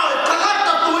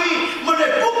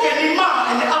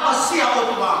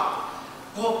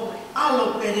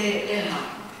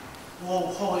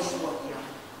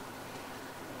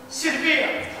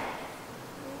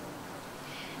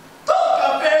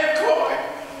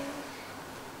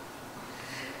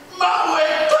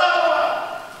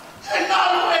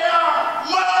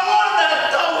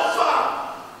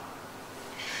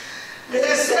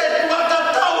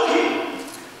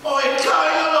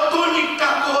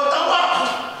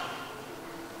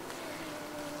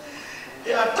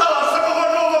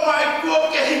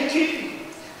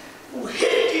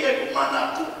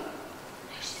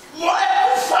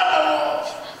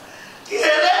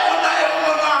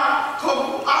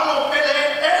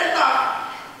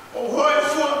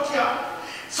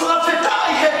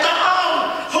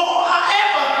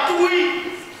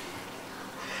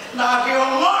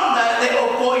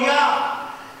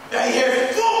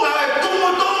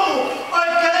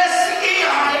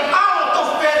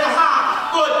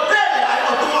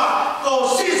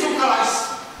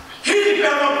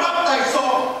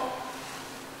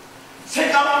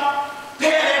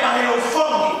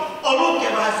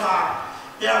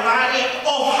e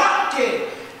o hake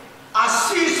a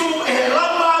sisu e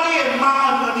lamari e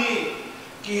maanani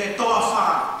ki he toa wha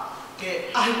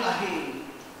ke ahi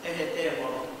e he te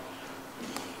walo.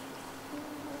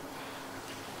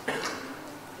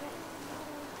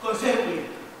 Ko whehui,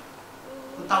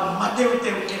 ko tau mateu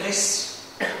teu ke resi,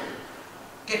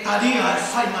 ke taria e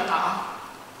whaingataa.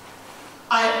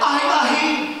 Ai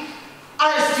ahi,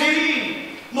 ai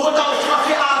whiri, mo tau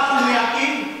whake aku mea ki.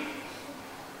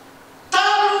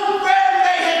 Taru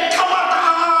pēne he kamata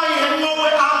ai he moe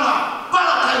anga,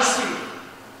 parataisi.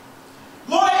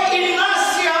 Moe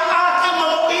inasia a te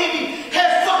mamoini, he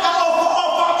whakaopa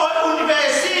o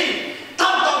universi,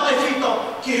 tau te whito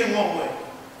ki he moe.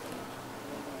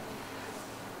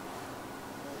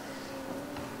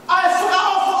 Ai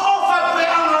whakaopa koe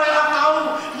anga e akau,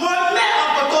 moe mea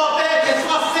katoa pē ke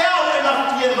whawheo e na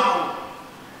tie mau.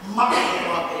 Maki e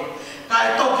wate, ka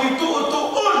e toki tu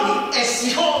uni e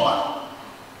sihoa.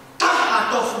 Taha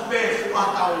tofu pēfu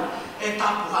atau e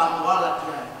tapu hāmu ala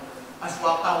tia, ai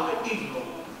whakau e ilo,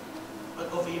 e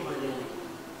kofi ima lele.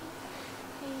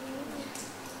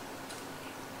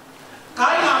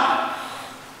 Kaina,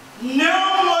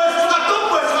 neo mo e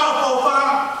whakatupu e whakapōwha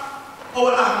o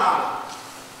la ngā.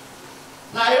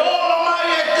 Nā e ora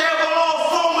mai e te walo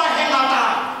whoma he ngata,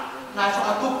 nā e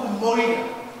whakatupu moria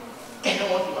e he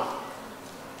otua.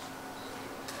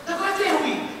 Nā kai te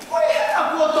hui, koe hea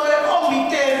kua toi omi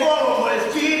te walo mo e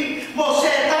whiri, mo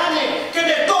setane, ke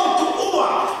ne tautu ua,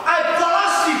 ai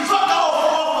palasi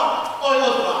whakaopa o e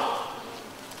otua.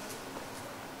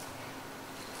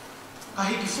 Ka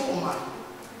hiki whoo mai.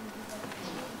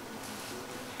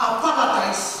 A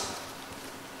parataisi,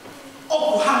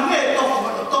 oku hange tofu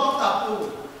hano topu tapu,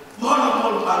 mohono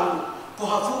molu malu, ko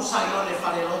hafu sairone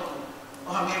Failotu,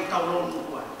 o hange kaulonu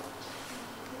kuai.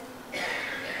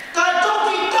 Kai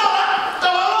toki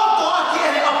tala loto aki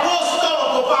e apostolo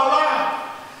ko Paula,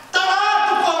 tala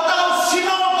atu ko tau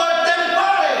sino ko e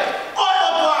tempare, oi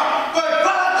otua, ko e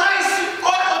parataisi,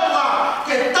 oi otua,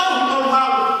 ke tau molu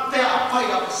malu, te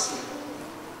apai apasi.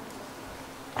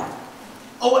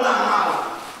 O na ngau,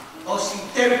 o si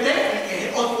teute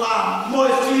e otua moe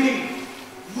whiri,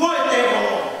 moe te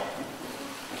holo,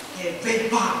 e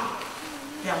veipa,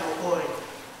 te amo koe,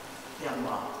 te amo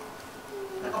au.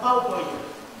 Naka pau koe,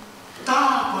 tā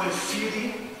koe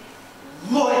whiri,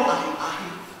 moe ahi,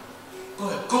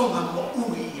 koe konga mo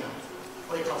uia,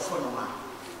 o e tau whono mai.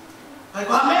 Kai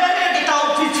koha mea ki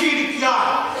tau titiri ki a,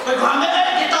 kai koha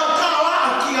mea ki tau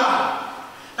kalawaa ki a,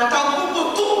 ta tau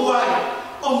kupu tuku ai,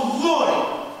 o moe,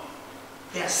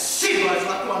 te a siro e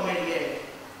whakua meri e,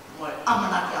 moe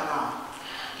amanaki a ngā,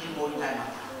 ki moe tai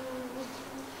mata.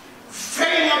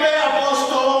 Whenga mea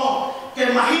apostolo, ke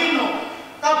mahino,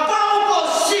 ka pau ko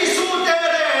sisu te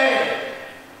re.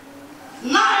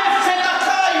 Nae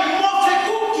whetakai, mo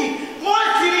whekuki, mo e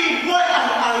whiri, mo e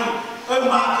ai, o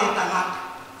mā te tangata,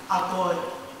 a toi,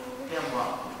 te amua.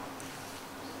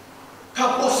 Ka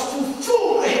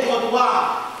posfufu e he otua,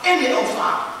 ene o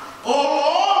wha,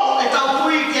 o e tau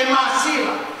pui ke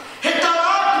māsira, he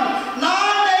taratu, nā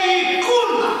nei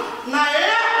kuna, nā e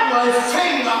akua e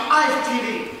whenga ai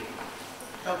whiri.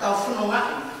 Ka tau whuno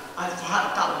ngati, ai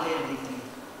whahara tau lea niki.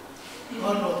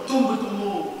 Kono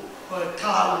tumbutumu ko e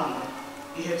kāu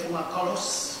i he tunga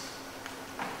kolosi.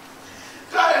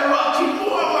 Ka e raki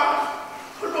muama,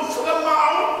 kono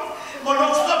whakamau, mono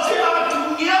whakawhia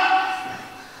atungia.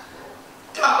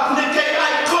 Ka une kei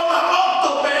ai kona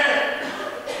oto pe,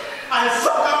 ai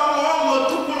whakamoa mo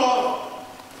tukuloro.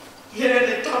 I here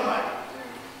ne tamai,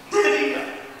 terina,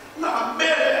 nā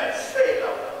mere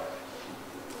whena.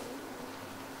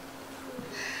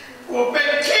 O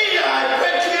pekia ai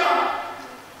pekia,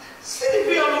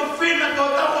 Silivia mo fina ko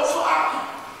tamo wha.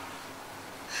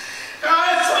 Ka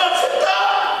e whakawhita,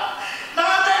 nā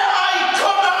te ai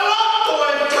kona loto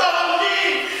e kalani,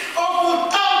 o ku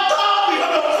tau-tau i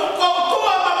hana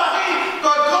whukautua mamahi, ko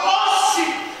e kolosi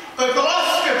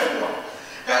ke fua.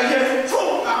 Ka i he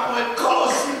whuka o e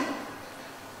kolosi,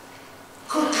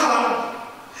 ko kalani.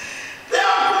 Te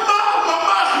aku mau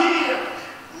mamahi,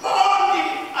 moni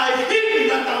ai himi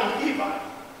na tau hiva.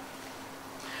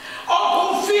 O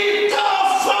ku whita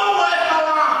whaua e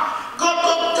kawa, ko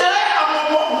to te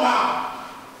amomonga.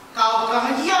 Ka o ka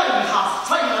hiai ha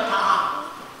whaingataa,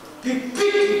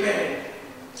 pipiki pe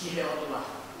ki he otua.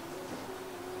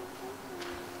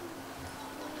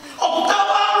 O ku tau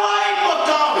aroa i mo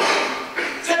tau,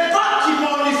 te paki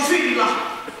moni whila,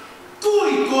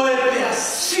 tui koe pea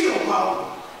sio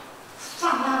mau.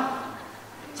 Whanau,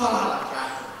 whalala ki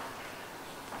ai.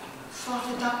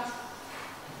 Whawhita.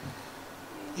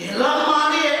 E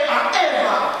lamari e a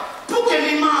Eva, puke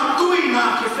ni mā tuina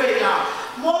ke whea,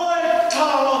 mo e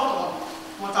talaloto.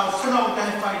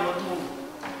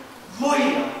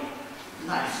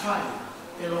 fai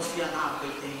e lo fiana pe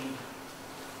te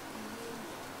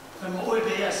pe mo oi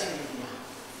be Silivia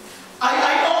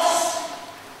ai os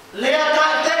lea ta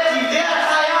te ki lea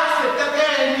ta afe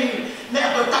te ni ne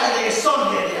ko ta le son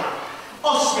le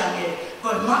os ya ne ko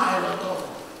ma e lo to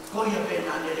ko ia pe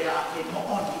na le ke mo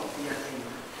on o fia te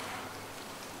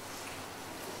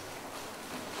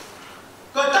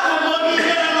ko ta mo ni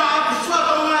he na ku sua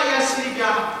ko ma ia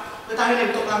Silivia ko ta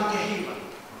ne to kam ke hiva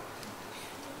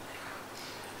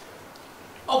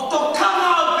o to kama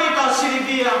o pe ta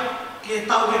Silivia ke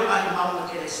tau e ai mau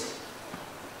ke resi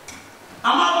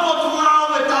ama po tu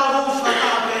mau e tau ro fa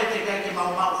ta pe te ke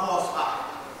mau ho fa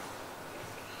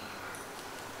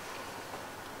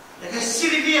e ke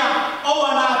Silivia o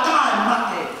ana ta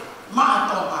mate ma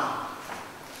to ma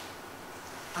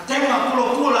atenga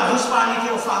kula hispani ke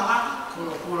o fa ma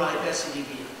kula e pe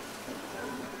Silivia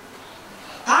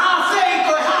ta fei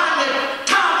ko hane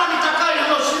ta mani ta kai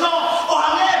no sino o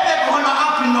hane pe ko na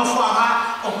api no fa ma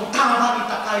o ta mani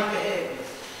ta kai pe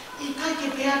i kai ke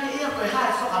pe ate e ko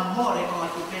hai fa amore ko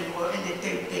tu pe o ene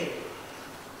te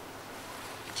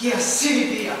que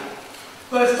Silivia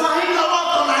ko fai na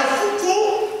o na fuku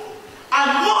a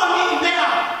moni mea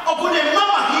o kune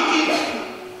mama hiki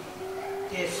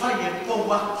ke fai e po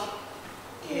waki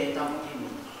ke Tapuni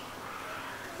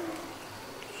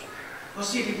ko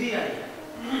Silivia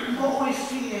ko oi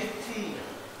fie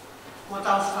ko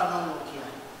tau whanongo ki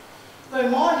ai ko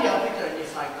Moli a pita ni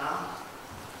fai ka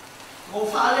ko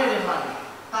whaale le mai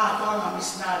ta toanga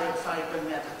misnare o fai ko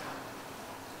mea tata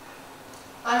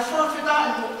ai whawhita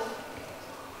e mo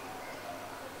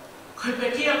ko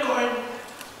pekia koe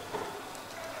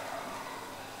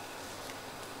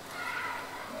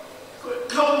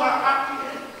kau ma api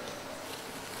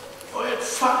o e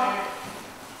whae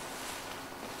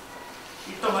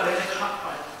i tonga le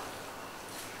hapai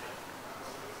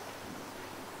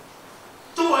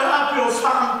tu e api o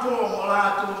whaampo o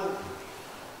lātu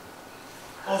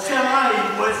o whiangai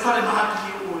mo e whare mahaki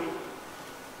i ui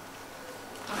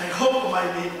ai hoko mai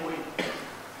me ui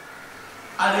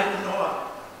ale kunoa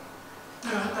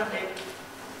tangata e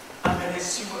a mene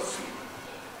siwa whiu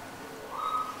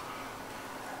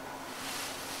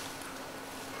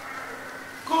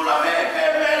kula me pe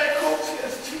mere kofi e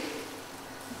whiu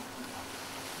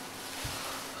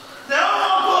ne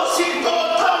o ko si to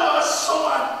tawa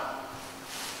soa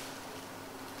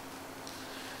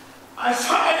ai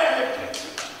whae e peki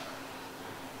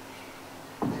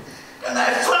and I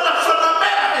whana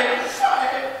mea e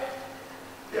whae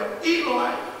e o ilo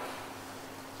ai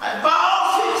ai bao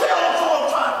fi te o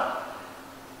fōwhan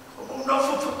o mo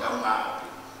nofo whakanga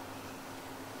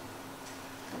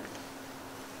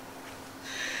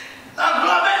na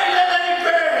kula mea i lena ni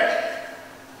pe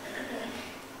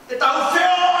e tau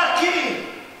wheo aki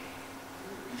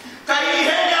kai i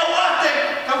hene au ate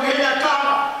kau hene a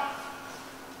kama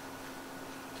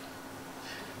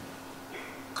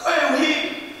koe uhi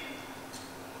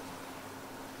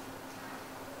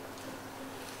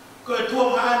koe tua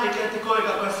maane ke te koe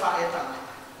ka koe whae tanga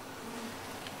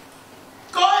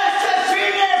koe te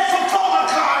whine whatonga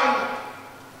kai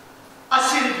a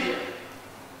Silivia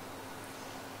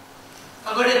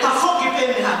ka koe ta whoki pe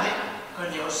me hame koe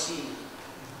ne o si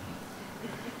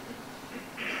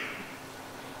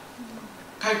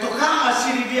kai tokanga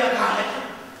Silivia ka he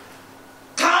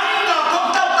kai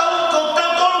ka tau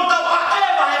tau a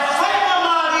ewa he whainga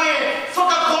maari e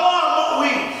whakakoloa mo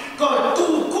ui koe tū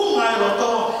kunga e roto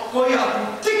koe a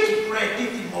putiki pure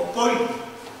titi mo poi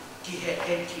ki he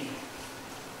eki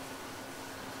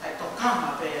ai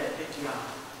tokanga pe eki a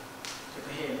te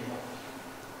pehe mo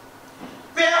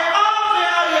pe ave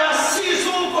ai a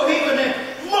sisu ko hikone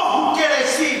mohu kere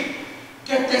si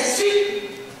ke te si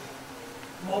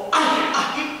mo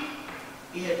ahi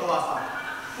i he toa wha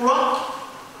uroki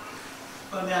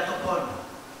koe mea tokoni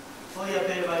ko ia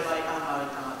pe vai anga i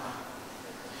tangata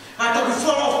ka toku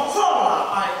whora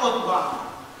ai otua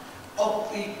o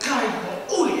i kai mo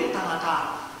ui e tangata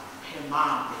he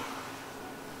māpe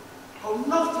o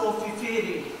nofo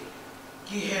whiwhiri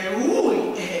ki he ui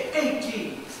e he eiki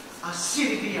a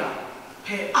Silivia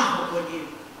he aho koni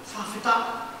whawhita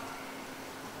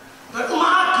koe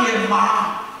umaaki e maa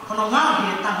kono ngāhi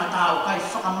e tangata o kai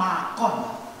whakamā kona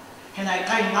he nai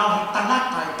kai ngāhi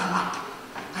tangata e tangata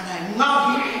kana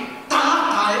ngāhi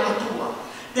tangata e otua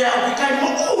te au ki kai mo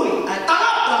ui e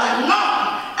tangata e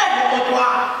ngāhi e otua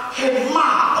he mā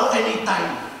o eni tai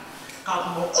ka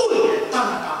mo ui e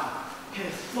tangata he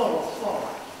whoro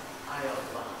ai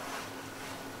otua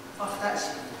whawhita e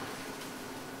si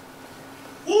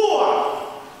ua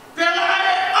pena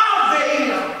e ave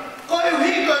ia koe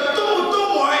uhi koe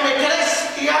tumu e ne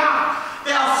keresi ia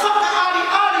e a whakaari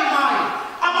mai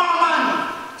ama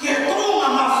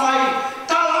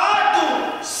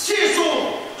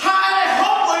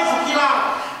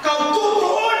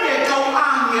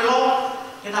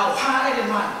haere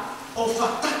mai o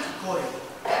whataki koe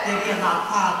te ria ngā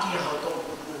pākia hau tō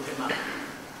kuku he mai.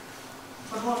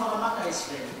 Whanua whakamaka e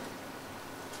Silivia.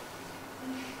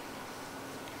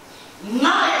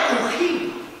 Nā e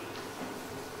uhima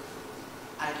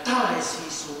ai tala e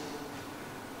sisu.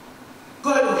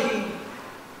 Koe uhima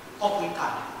opu i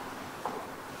kai.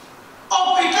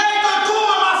 Opu i kai koe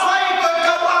tuma ma whai koe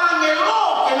kau ange lo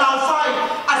ke nau whai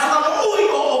ai whakamo ui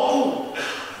o opu.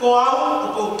 Ko au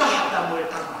o kou tahata mo e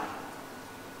tamai.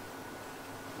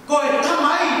 Koe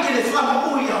tamai ke le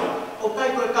whakamo ui au. O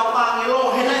kai koe kau ange lo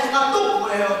he nei whakatupu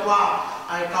e o tua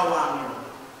ai kau ange lo.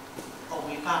 Opu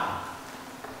i kai.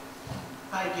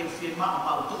 Kai ke whima a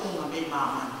pau tuunga mei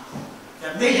mamani.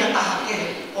 Ia meia taha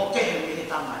kehe o kehe me he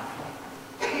tamai.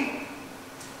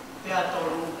 Pea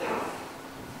toru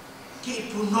ki i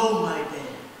punou mai te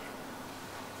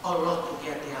o lotu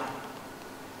kia te au.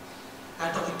 Kai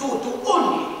toki tūtu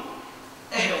uni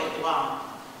e he o tua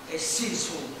e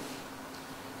sisu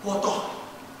kua tohi.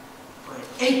 Koe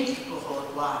eiti ko ho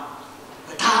tua,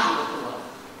 koe tāri o tua,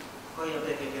 koe ia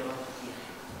peke ke lotu kia.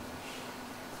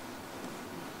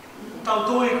 Tau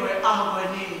tui koe aho koe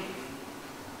ni,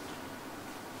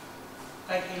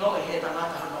 kai ki loe he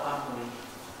tangata hano amuri.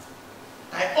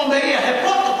 Kai ome ia he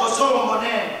poto ko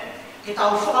Solomone, ki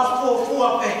tau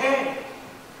whakafua pehe,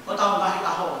 o tau mahi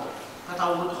aho, ka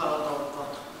tau mutuhara o tau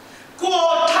poto.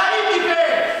 Kua taimi pe,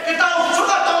 ki tau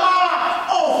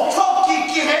whakatamara o whoki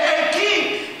ki he eki,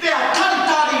 pea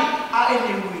taritari a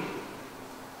ene ui.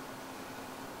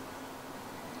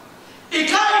 I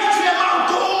kai whia mau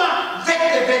tuunga,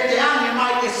 vete ange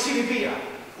mai e Silivia,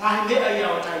 ngahi mea ia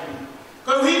o taimi.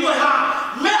 Koe hui koe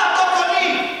ha, mea toko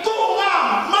ni, tuunga,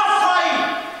 mawhai,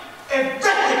 e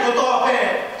vete kotoa pe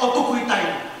o tuku i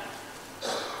taimi.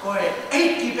 Koe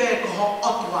eiki pe koho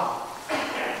otua,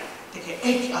 te ke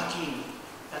eiki aki,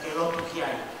 ka ke lotu ki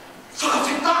ai.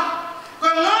 Whakawhita, koe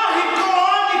ngahi koa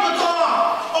ani kotoa,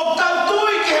 o tau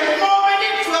tui ke he momeni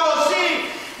o si,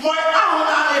 mo e aho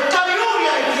na ane tariuri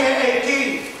ai ki he eiki.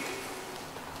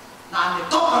 Na ane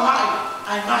toka mai,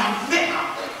 ai ngahi mea,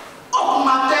 oku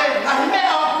mate, ngahi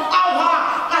mea oku auha,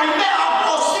 ngahi mea oku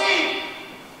osi.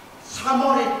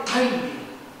 Whakamore taimi,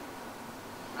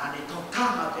 na ane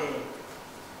tokanga pe,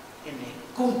 ene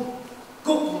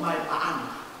kuku mai maana,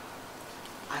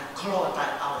 ai koloa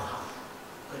tai auha,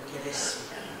 koe keresi,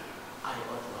 ai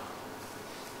otua.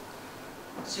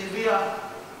 Silivia,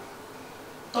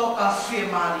 toka whie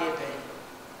maari e pe.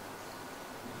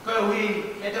 Koe hui,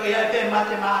 e te oi ai pe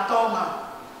mate maa tonga,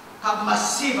 ka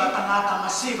masiva tangata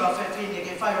masiva whewhine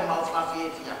ke whai o mau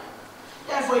whawhiewhia.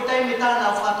 Ia foi taime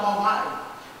tāna whatonga mai,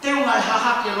 te unga i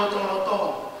hahake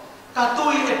loto. Ka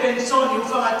tui e pensoni u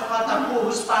whangatapu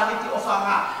huspaniti o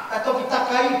whanga, ka toki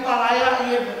takai paraia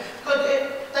i e.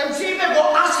 Te mwhime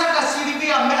ko asa ka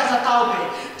Silivia mea sa taupe,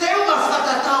 te unga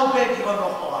whata taupe ki ono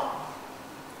hoa.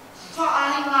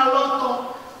 Whaainga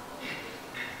loto,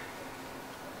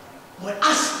 moe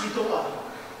aski toa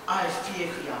ai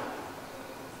whiewhia.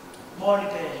 Moli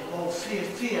pe, mo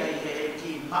whiewhia i he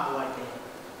ki maua i te,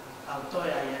 au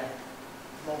toia i e,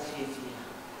 mo whiewhia.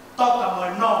 Toka moe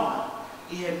nonga,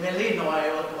 i he melino ai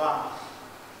o tua,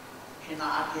 hena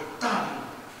ake tari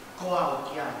koa o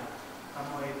ki ai. Ka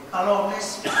moe palo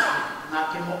mesi,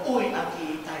 na ke mo ui aki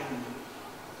i taini.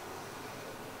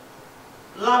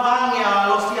 Lavange a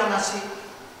lofia nasi,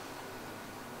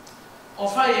 o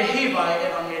whai e hiva e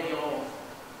evangelio o,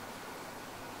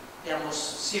 ia mo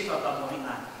sipa ka mo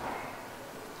hingai.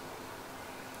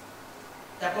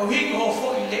 Ia ko hiko ho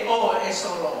fo i le o e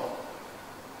solo,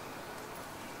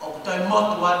 o toi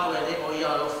motu atu e le o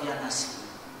ia lofia nasi.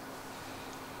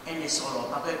 Ene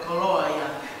solo, pa koe koloa ia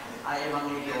a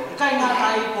evangelio. I kai ngā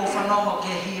tai ko whanongo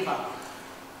ke hiva,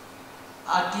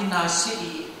 a tina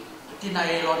sii, tina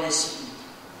e lone sii.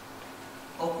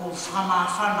 O ku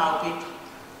whamawhana o pita.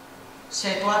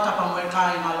 Se tuata pa moe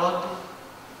kai ngā lotu,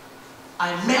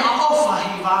 ai mea ofa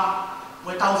hiva,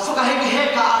 moe tau whakaheki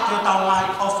heka ake o tau ngai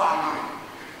ofa angai.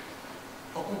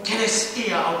 O ku keres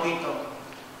ia au pito,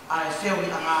 ai whiaui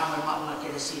a ngā moe maunga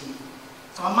keresini.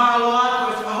 Whamalo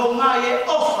atu e whakahongai e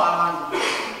ofa angai.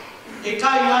 E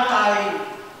kai ngā tai,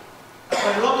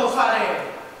 koe loto whare,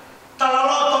 tala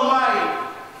loto mai,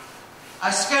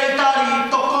 ai skeritari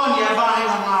tokoni e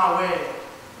vahinga ngā we.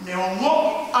 Ne o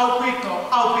ngoki au pito,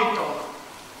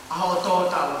 a ho tō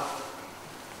tau.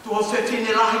 Tu o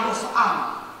whetine lahi o whaanga.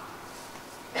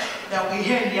 E au i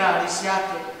heni a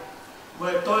risiate, mo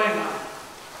e toenga,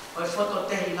 o e whoto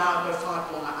tehi nā koe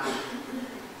whakatonga ai.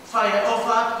 Whai e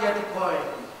ofa atu kia te koe,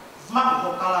 maku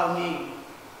ho kalau ni,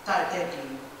 tae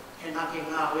teki, he nake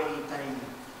ngā we i taini.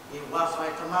 E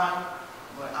wawhai tamai,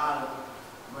 mo e alo,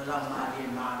 mo e lau maari e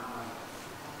nāna mai.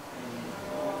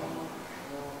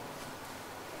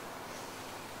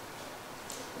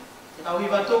 Tau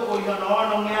hiwa toko i hono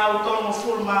ono me au tongo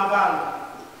full maa walu.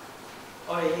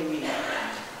 Oi himi.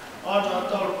 Ono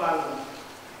tolu walu.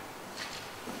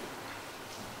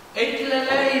 E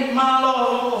kilelei malo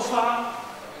o wha.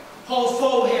 Ho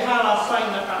fou he hala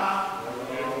whaina ka a.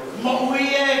 Mo ui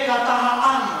e ka taha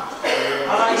ana.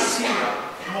 Alai sira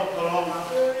mo kolonga.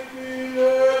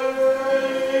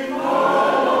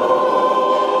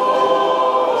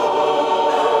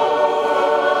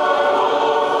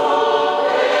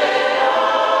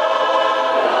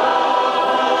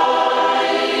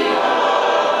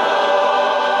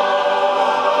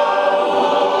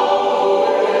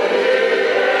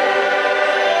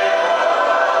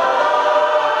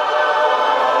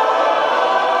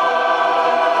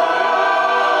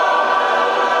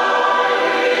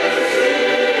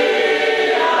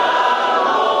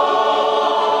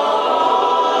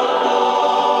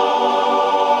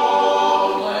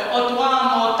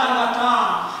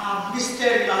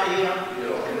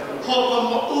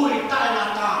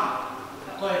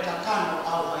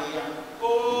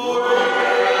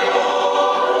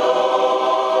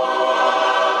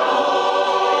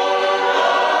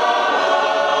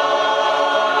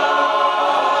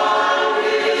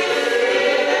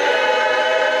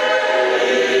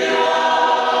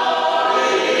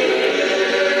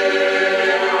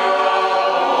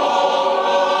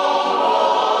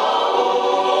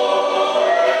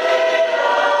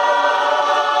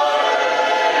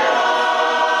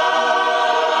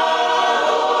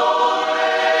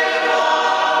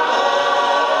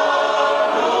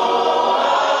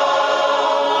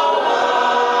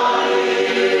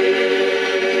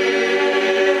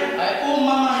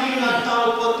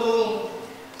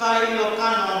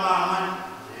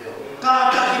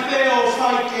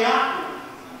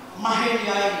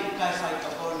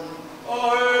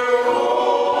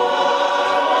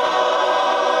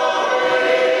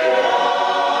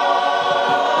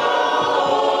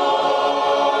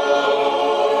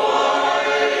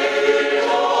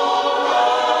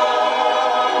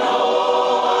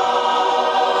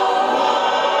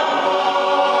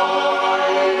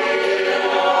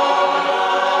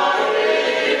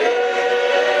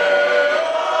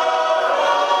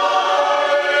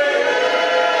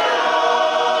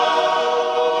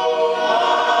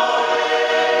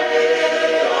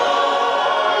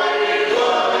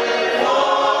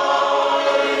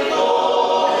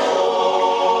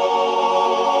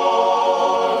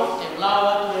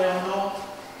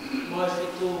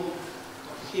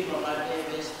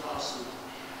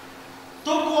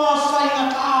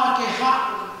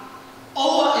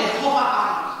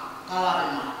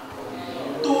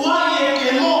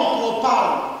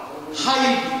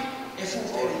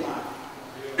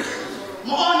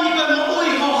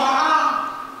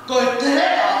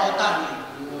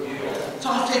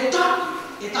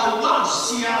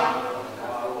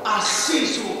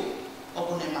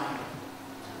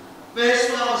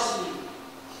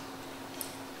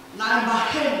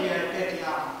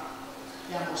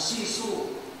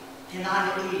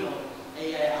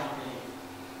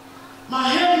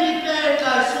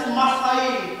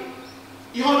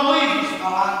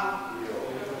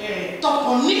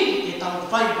 Tapuni e tau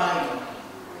vai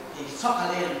e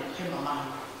whakalero he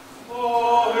mamai.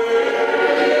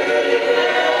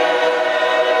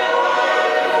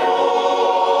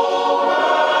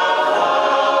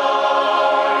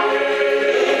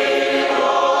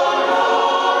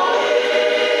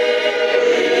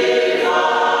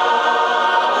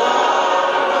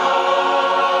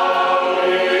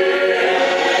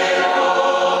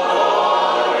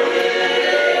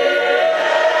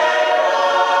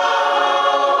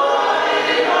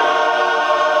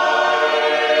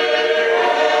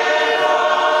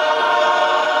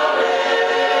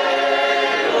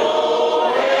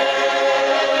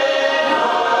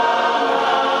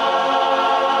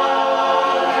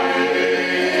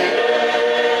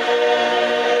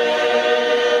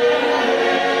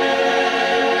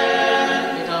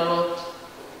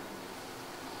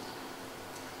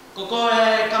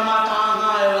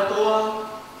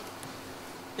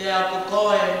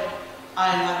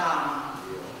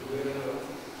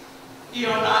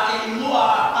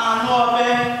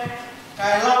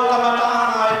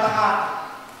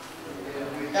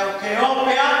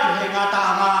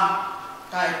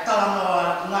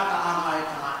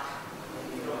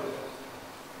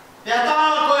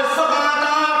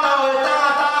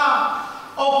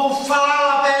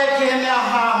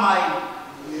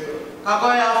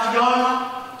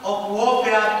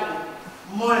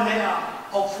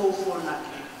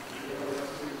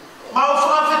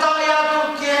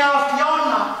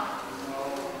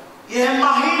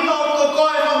 mahino ko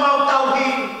koe no mau tauhi,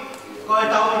 koe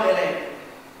tauhi lele.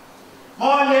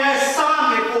 Mone e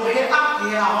same ko he aki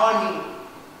e ahoni.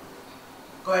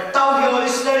 Koe tauhi o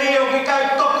Israel ki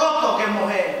kai tokoto ke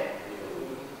mohe.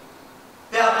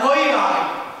 Pea koi ai,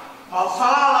 mau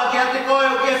whalala ki ate koe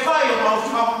o ke whai o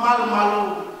mau malu malu.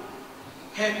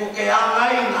 He ko ke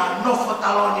angaina nofo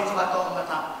taloni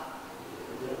whakatohmata.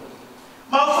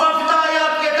 Mau whawhitai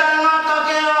at ke tangata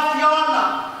ke a Fiona.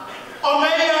 O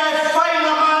mea e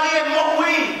whaina mari e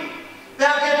mohui.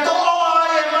 Pea ke to'o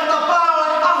ai e matapao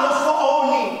e aho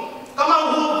fo'oni. Ka mau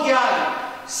huki ai.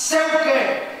 Seuke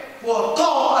kua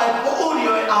to'o ai po'uri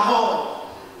o e aho.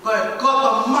 Koe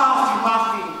koto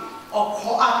mafi o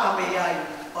ho'ata me ai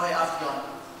o e a Fiona.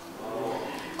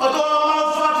 O toa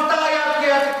mau whawhitai at ke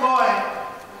ate koe.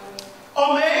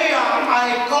 O mea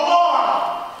ai koloa.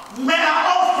 Mea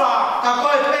ofa ka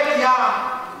koe pekia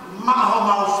maho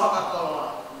mau whakakoloa.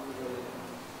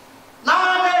 Nā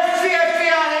me fia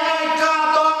he ngai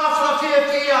kātoa ngā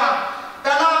fia.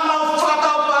 Ka nā mau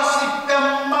whakatau pasi pe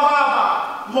mawaba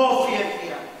mō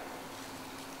fia.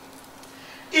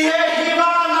 I he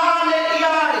hiwa nāne i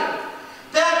ai.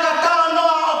 Pea ka tala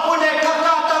noa o pune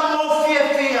kakata mō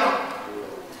fia.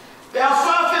 Pea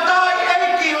whawhetai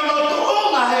eiki o no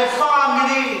tuunga he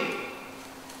whāmiri.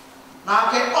 Nā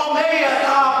ke omea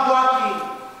tāpuaki,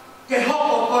 ke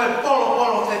hoko koe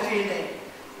polo whewhine,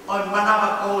 oi manawa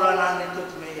koura nāne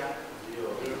tutu mea.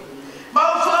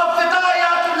 Mau whawhetai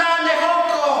atu nāne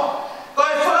hoko,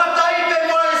 koe whakataipe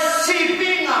moe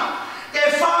sipinga, ke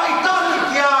whaitani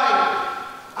ki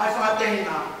ai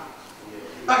whakateina.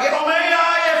 Ma ke omea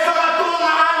ai e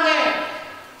whakatunga ane,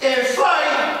 e whai,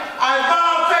 ai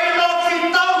whawhailofi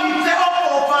tauhi te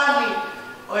opo pani,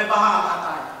 oi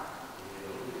wahakatai.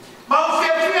 Mau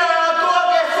whiawhia atua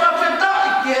ke whawhetai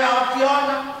ki a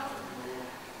Fiona.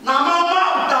 Nā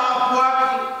mau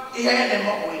tāpuaki i hene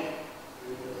mo'ui.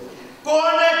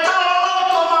 Kone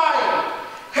talaloto mai,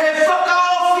 he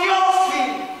whakaofi,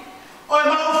 oi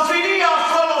mau whiria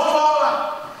wholofola,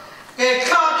 ke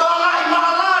kātoanga i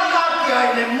mahalari aki ai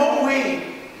ne mo'ui.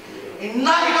 I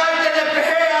nai kai tene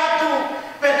pehe atu,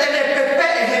 pe tene pepe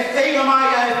he whenga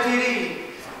mai ai whiri.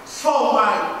 Whō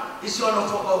mai, i siono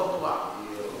whakautua.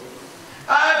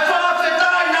 Ai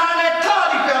whawhetai nāne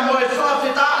tāri pia moe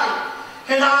whawhetai,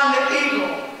 he nāne ilo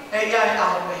e iai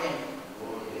aho mehe.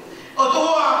 O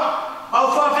toa, mau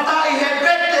whawhetai he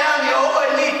pete ange o oe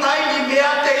ni taini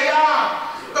mea te ia,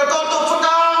 ko koto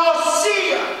whakaango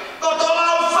sia, koto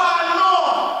lau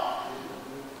whanoa.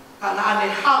 Ka nāne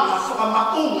hanga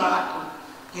whakamaunga atu,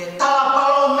 ke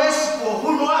talapalo mesi ko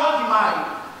hunu aki mai,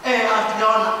 e a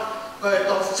Fiona, ko e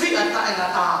to whia taenga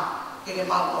tā, ke ke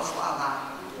mau o whaangai.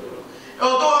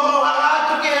 O toa mau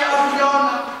atu ke a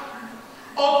Fiona.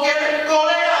 O ke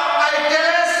kolea ai te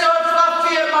lese o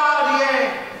whawhia maari e.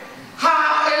 Ha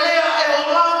e lea e o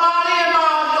lau maari e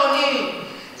maari o ni.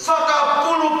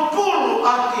 Whakapulu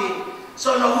ati.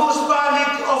 So no husbandi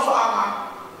ki o whaanga.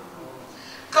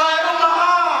 Kai uma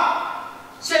a.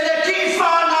 Se ne ki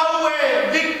whanau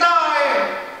e. Victae.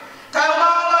 Kai uma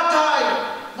alatai.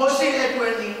 Mosi e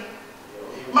tueni.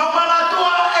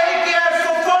 Mamanatua e ke e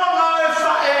whawhanga e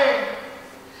whae.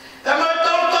 E mai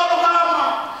tolu hama,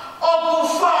 o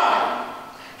kufai,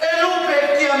 e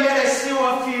lupe ki a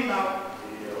meresiwa finau.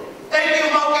 E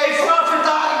ki mau kei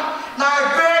whawhetai, na e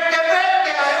veke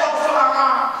ai o whanga.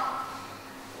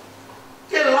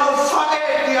 Ke lau whae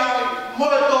ki ai,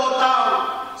 moe tō tau,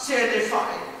 se ne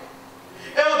whae.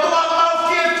 E o tua mau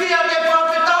fia ke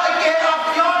whawhetai ke a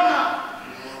Fiona.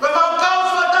 Koe mau kau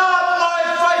whataa moe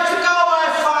whai whikawa e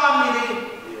whamiri.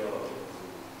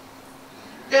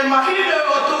 Ke mahire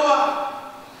o tua,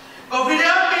 ko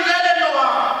whireami lele noa,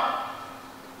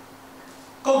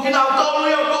 ko kinau tolu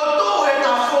i o kotu he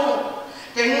ta whongo,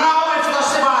 ke ngau e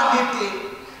whakasewa aniti,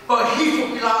 ko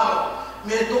hifu pilao,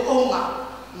 me to onga,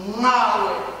 ngau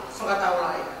e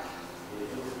whakataulai.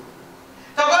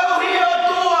 Ka koe hiri o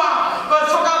tua, ko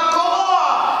whakakoa,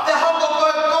 te hoko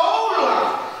koe koula,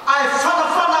 ai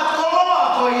whanawhana koloa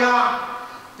ko ia,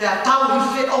 te a tau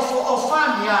hife o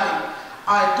whani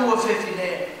ai tua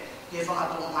whewhine, ke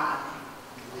whakatua maani.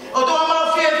 O toa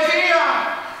mau whiawhia,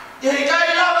 i hei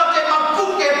kai lawa te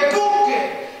mapuke,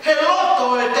 he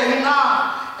loto e te hina,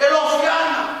 e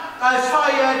lofiana, kai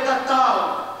whaia e tatau,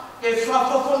 ke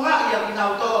whapopongai a ki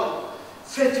nau tolu,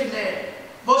 whewhine.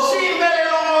 Mo si mele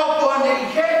longo kone i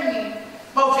heni,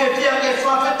 mau whiawhia ke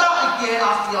whawhetai ki e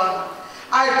a Fiona.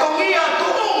 Ai tongia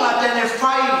tuunga tene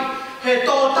whai, he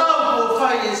tō tau ko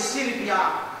whai e Silivia,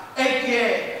 e ki e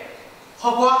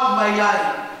hopua mai ai,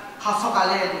 ha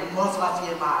whakalelu, mo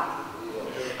whawhia mai.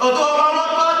 O tō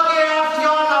maunakot ke a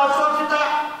Fiona o whawhita,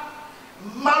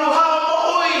 maluhao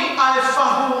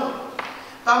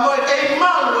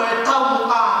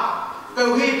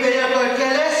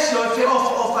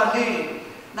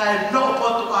kai no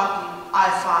potu aki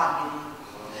ai family.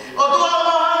 O tua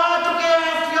mohanga tu ke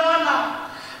Fiona,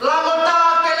 la mota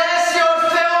kelesi o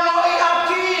feo no I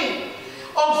aki,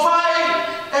 o fai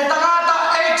e tangata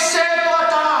ekse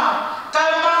tuata,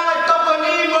 kai mai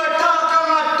Tapuni mo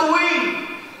takanga tui,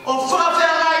 o fafe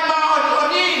ngai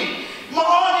maoni, mo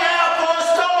oni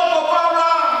apostolo mo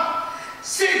Paula,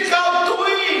 si kau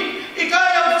tui,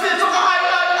 ikai o fifo kai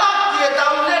ai aki e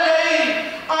tau nelei,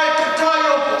 ai kakai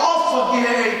o ofa ki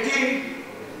heiti,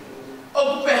 o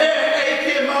pehe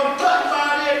eiki e mautai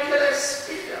maari e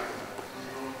keleskia.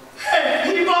 He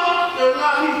hiva, e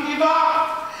ngahi hiva,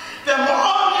 te mo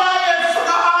oni ai e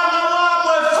whakaana wā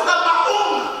mo e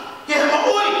whakamaunga, ki he mo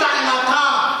ui taingata,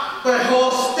 koe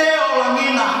hosteo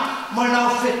langina, mo nau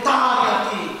whetari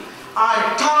aki, ai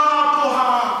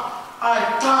tāpuha,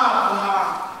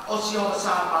 o si o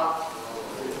sāpau.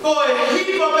 Koe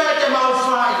hiva me te mau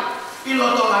whai, I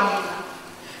loto langina.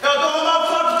 E o tō mau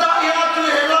whaptai atu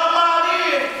he la maari,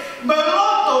 me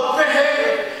loto pehe,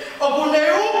 o kune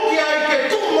uki ai ke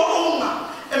tumo unga,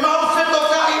 e mau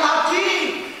whetokai aki,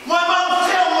 mo e mau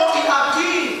wheo I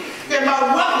aki, ke mau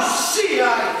wausi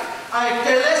ai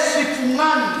te lesi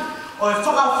pungani, o e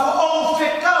whakawho o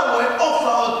whekau e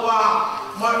ofa o tua,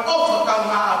 mo e ofa kau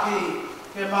ngā aki,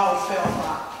 ke mau wheo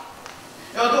wha.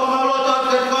 E o tō mau loto atu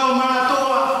ke kau mana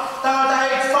tua, tangata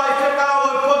e whai whekau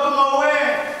e potu mau e,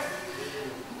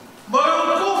 mo e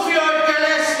ukuwhi o e ke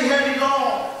lesi he ni no,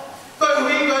 koe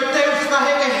huingo e te uwhika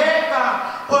heke heka,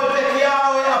 o e peki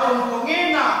au e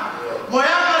apungpungina, mo e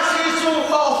anga sisu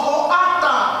ho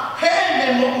ata, he ne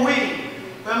mo ui,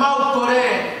 koe mau kore,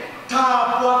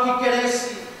 tāpua ki ke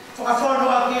lesi, whakawhono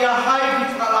aki a haiwi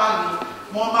whakalangi,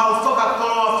 mo mau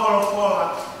whakakoloa whorofora,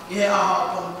 I he aha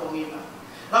apungpungina.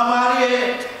 La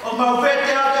marie, o mau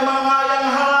vete a te manga yang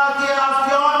harati a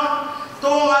Fiona,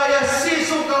 tōnga e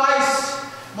sisu kalais,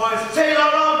 mo e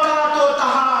whailarau tātou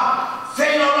taha,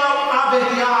 whailarau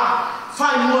abehia,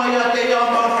 whai mua ia te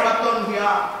iau mau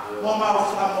whakatonhia, mo mau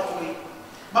whakamokui.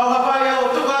 Mau hapai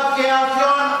o tuka ke a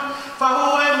Fiona,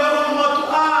 whahua e maru motu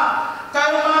a,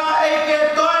 kai maa e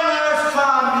ke toina e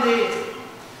family.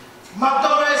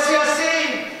 Matore e Siasi,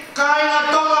 kai ngā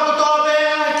tonga kutoa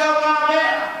benga e kau ngā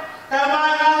mea, kai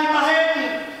mai ngāhi maheni,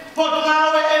 potu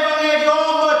ngāwe e vangeri o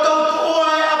mo e tautu ua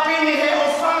e apini he o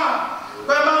wha,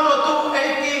 koe maua tuku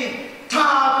eiki,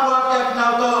 tāpua ke ak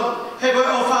nau tau, he koe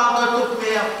o wha koe tuku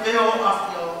mea wheo a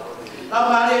whio. La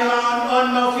mare maan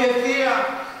on mau whiawhia,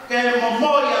 ke mo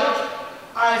Moli atu,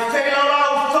 ai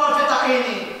whailarau whawheta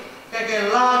ini, ke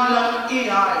langilang I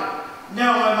ai,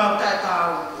 neo mai mau tai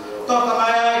tau. Toka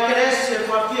mai ai kerese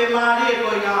whawhia maari e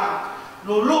koe ia,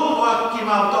 lulupu ak ki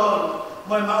mau tolu,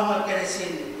 moi maunga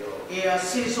keresini. E a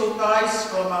sisu kalais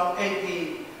ko mau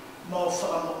eiki mo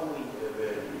whakamoui.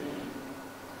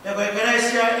 E koe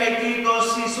keresia eiki ko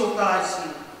sisu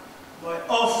kalaisi, moi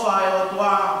ofai o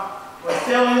tua, moi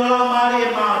wheo i ola maari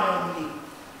e maanoni,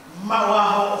 mau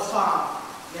aho o wha,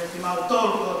 e ki mau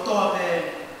tolu ko toa pe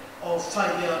o whai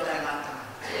veo taingata.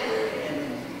 Amen.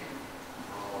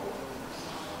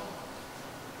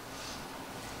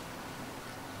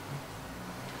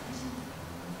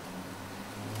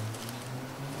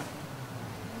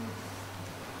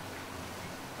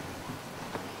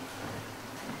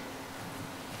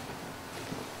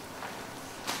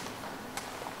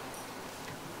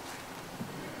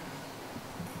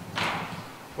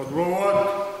 Patruat,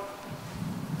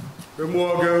 ke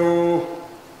mua ke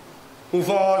u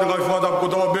whaa te kai whatap ko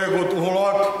tawa beko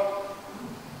tuholat,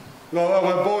 ngā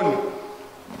wanga poni.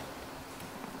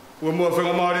 Ue mua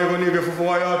whenga maari ko ni ke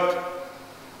whawhai at,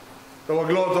 tawa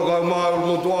gloto ka maa uru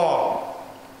motua,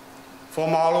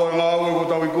 whamalo e ngā ue ko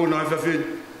tawa ikuna e whawhin.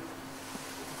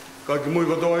 Kai ki mui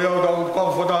ko tawa iau tau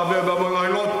kau whataha beba mo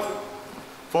ngai lot,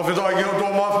 whawhetai ki o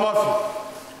toa mafu.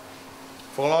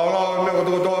 Whalao e mea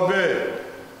ko tawa be.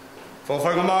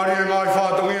 Whawhainga maari e ngai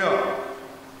whātongia.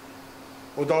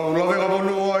 O tau lawenga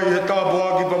ponu ai he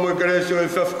tāpua ki pa moi keresio e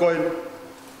whawhkoin.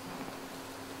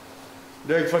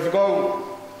 Dek whawhikau.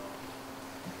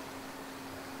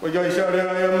 O iai sea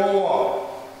rea e moa.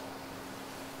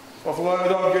 Whawhungai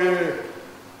ata ke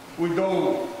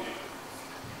uitau.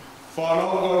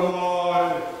 Whanau ka mai.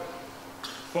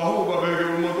 Whahu ka peke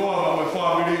umotoa ka mai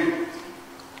whamiri.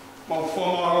 Mau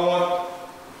whamaroat.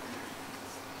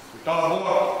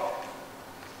 Tāpua.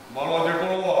 Maloa te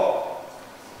koloa.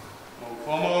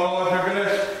 Whamaroa te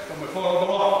keres, ka me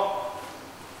whakatoa.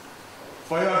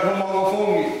 Whai a koma o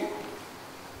whongi.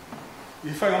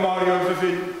 I whainga maari o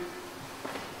whiwhin.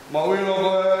 Ma uino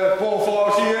ko e pō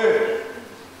whaosi e.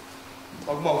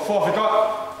 Ak mau whawhita.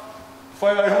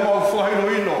 Whai a homa o whahino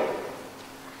ino.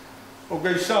 O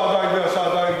kei sātai mea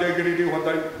sātai te kiri ti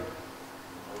whatai.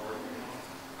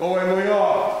 Koe mo ia.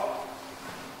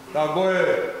 Tā koe.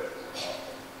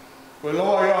 Koe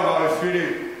loa ia ngā e whiri.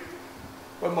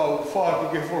 Koe mau whātu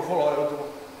ke wholawhala e otua.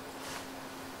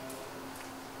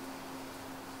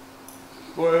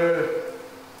 Koe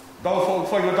tau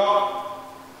whaikata.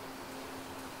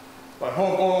 Kai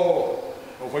hoko.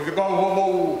 O whaikakau homo.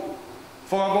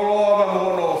 Whakakoloa ka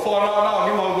mohono. Whakanana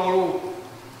ki mau tolu.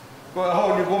 Koe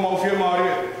hau ni ko mau whia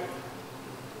maari.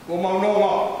 Ko mau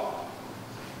nonga.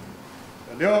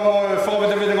 Nea mo e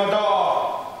whakawete ngata.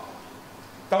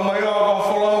 Tau mai a ka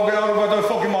whalau ke aru ka tau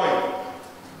whoki mai.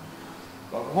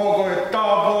 Ka hoko e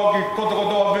tāpua ki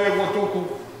kotokotoa me kua tuku.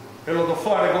 He loto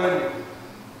whaere ko eni.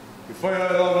 Ki whaia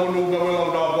e lau monu ka welau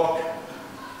tāpua.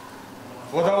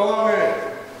 Whatau ange.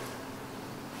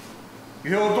 Ki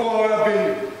heo toa o ea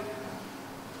pini.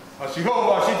 A si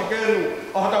hoa a siti kenu.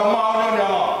 A hatau maa nani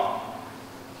anga.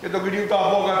 Ke toki riu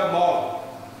tāpua ka tu maa.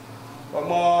 Ka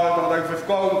maa e tamatai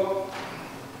whiwhikau.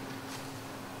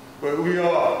 Koe uia,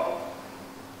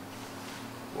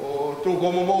 o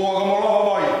tūko momoa ka molaha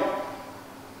mai.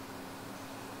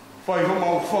 Whai ho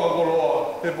mau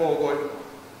whakakoloa, he pō koe.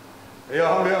 E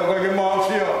aha mea koe ke maa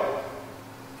sia,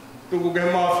 tūko ke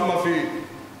maa whimawhi.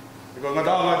 E koe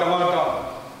ngatanga e tangata,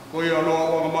 koe ia noa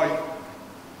waka mai.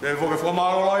 E whoke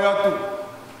whamarolai atu.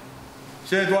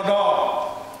 Se tua tā,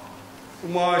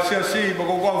 uma Siasi,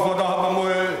 pako kau whataha pa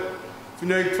moe,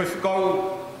 whinei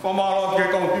whewhikau, whamara ke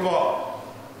kau piwa.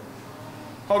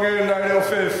 Hage nei reo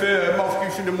whewhe e mawhki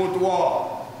sine motua.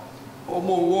 O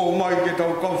mō o mai ke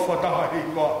tau kau whataha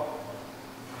hiwa.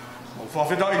 O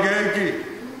whawhetai ke eki.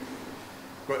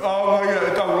 Koe āngai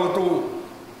e tau rotu.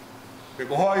 Ke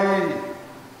ko hai.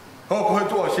 Hoko he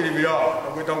tua Silivia.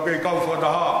 Koe tau ke kau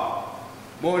whataha.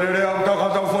 Mō re rea au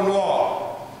taka tau whanua.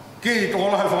 Ki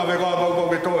toko lahe whaweka bau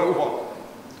ke toe uha.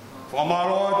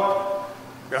 Whamaroat.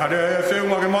 Ke hare e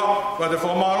whiunga ke ma. Koe te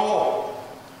whamaro.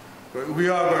 Koe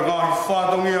uia koe ngahi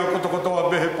whātongia kotokotoa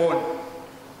behe poni.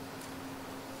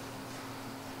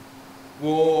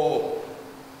 Wo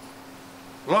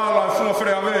lālai whunga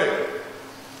where awe.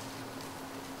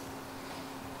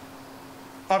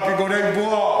 Api ko rei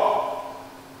bua.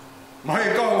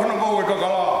 Mahi kau hana mau e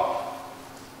kakala.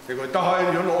 E koe taha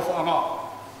e ni hono o whaanga.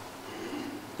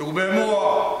 Tuku behe mua.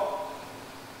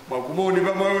 Mau kumoni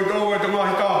pe mau e tau e te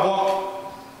ngahi tāpua.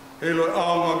 Hei loi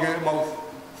ānga ke mau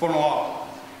whanoa.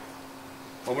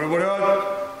 O mure atu,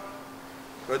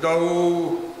 koe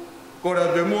tau kore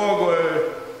te mua koe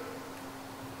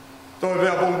toi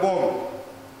pia pong.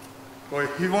 Koe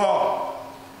hiwa,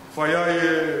 whai ai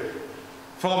e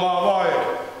whakamāwae,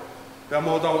 pia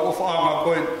mō tau o whaanga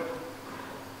koe.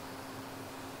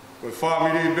 Koe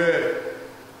whamiri pe,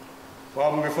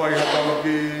 whamu ke whai hatau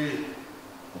ki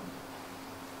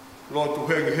lotu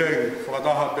hengi,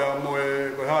 whakataha pia mo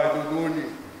e koe hae tutuni,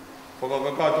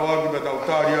 whakakakato aki pe tau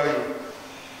tāri ai.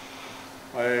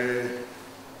 Ai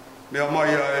mea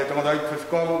mai e tamatai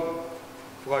whiwhikau,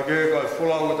 whakaike ka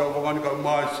wholau e tau whakani ka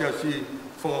umai Siasi,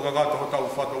 whakakakato ho tau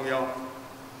whatongi au.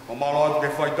 Ma maro atu ke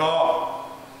whai tā,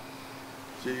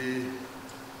 si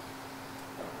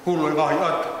hulo e ngahi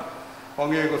atu.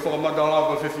 Pange ko whakamata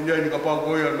ko whiwhinei ni ka pau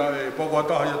koea na e poko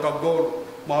atahi a tau dōru,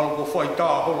 maro ko whai tā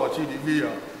holo a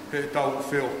Silivia, he tau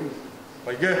wheo hu.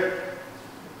 Paike,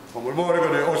 whamurmore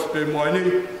ka ne ospe moai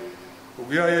ni, ko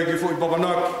kia e ki fui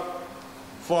papanaki,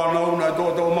 whanau na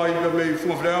tōtau mai pe mei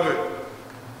whunga whreawe.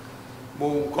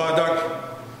 Mō kātaki,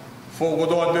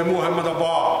 whōkotoa te mua he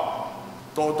matapā,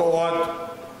 tōtau atu,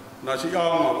 na si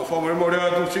anga, ko whamare more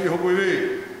atu si hoku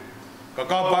iwi. Ka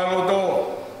kāpai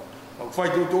loto, ka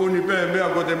whaitu tūni pe mea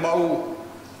ko te mau,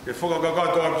 ke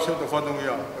whakakakato aki se to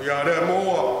whatongia. O ia rea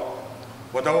mōa,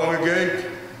 watau ake ke eiti,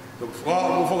 tō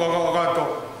whakakakato,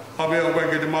 hape au kai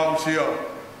ke te mau sia,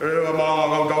 rewa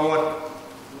maanga kau tau atu.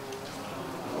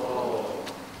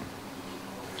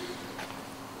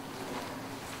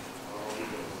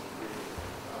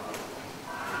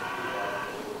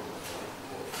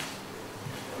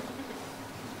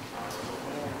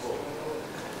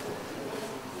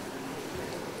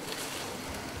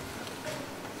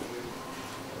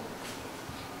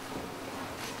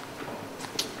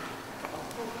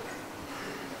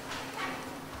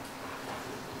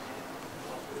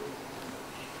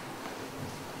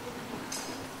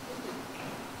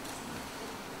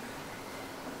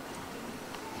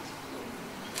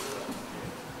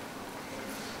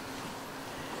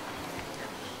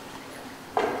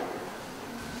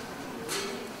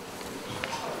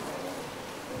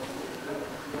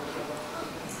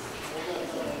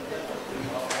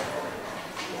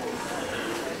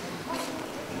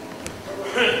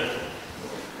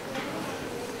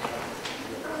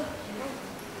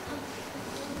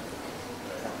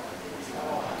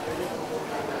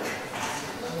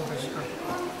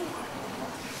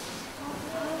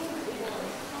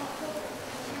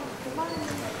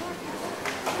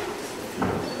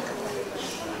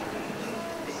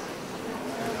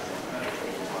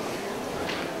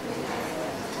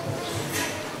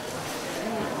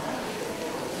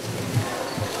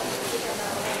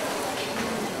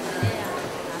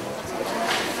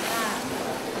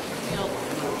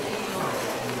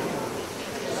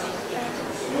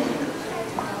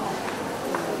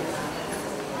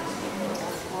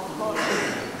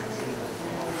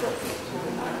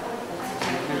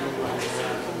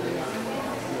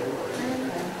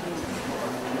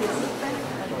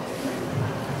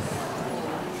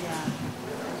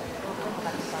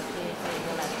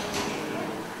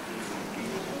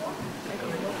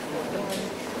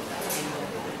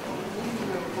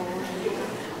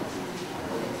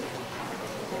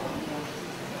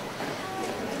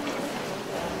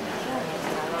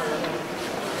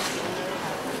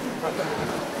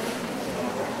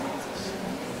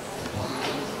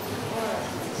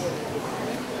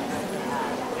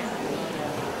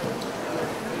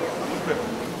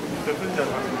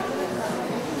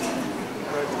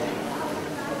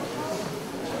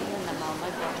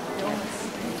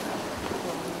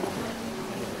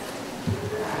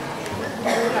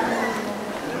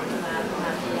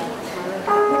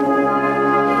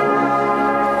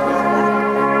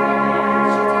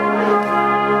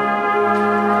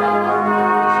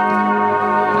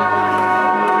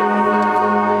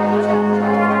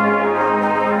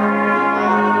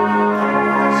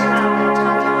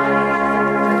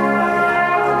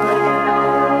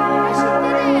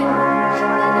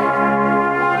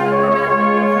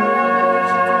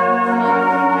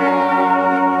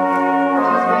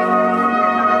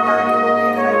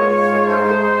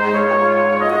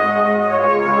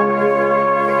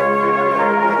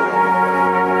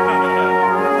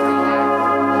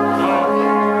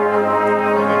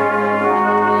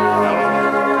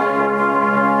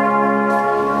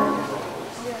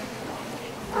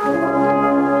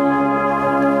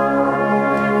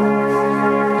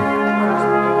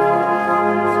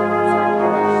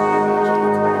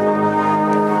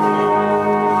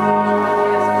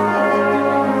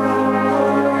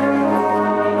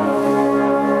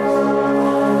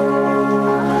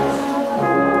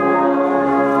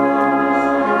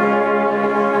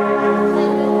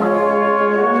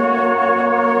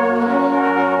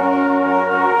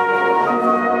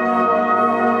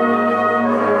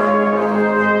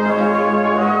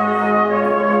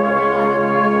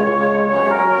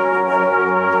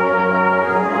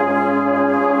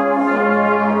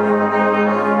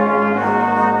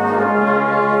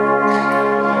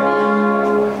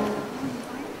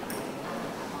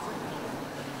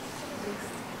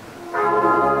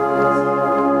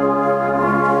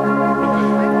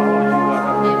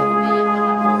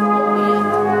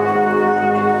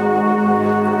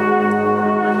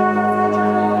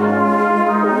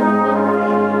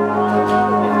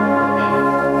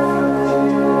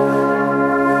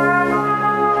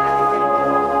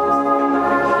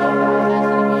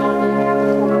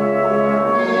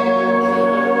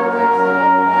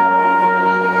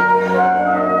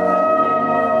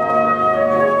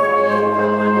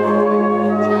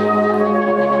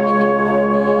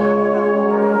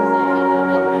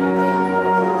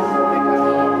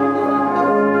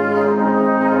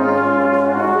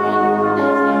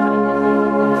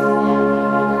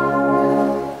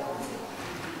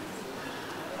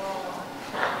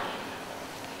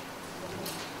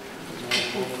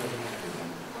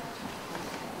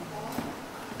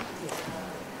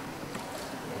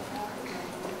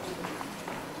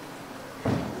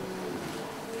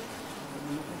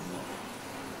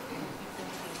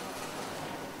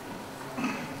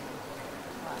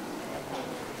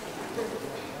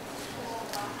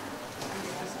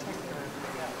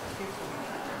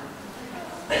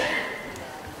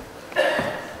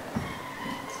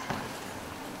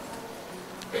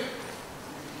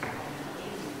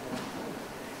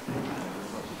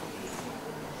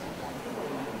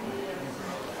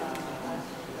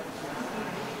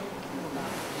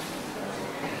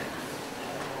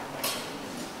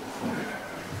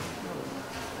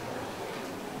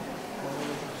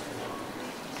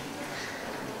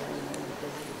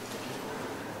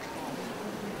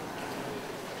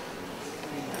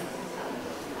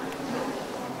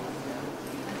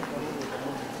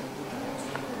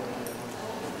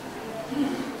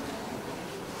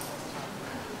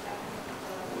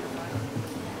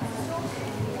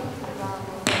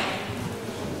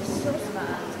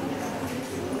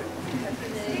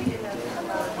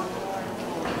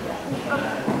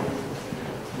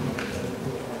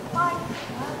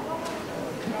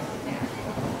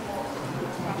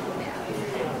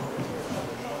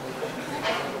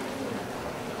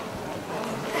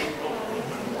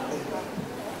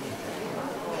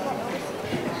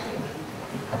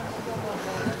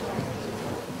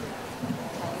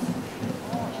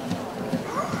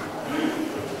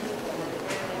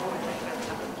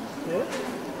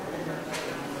 Yeah.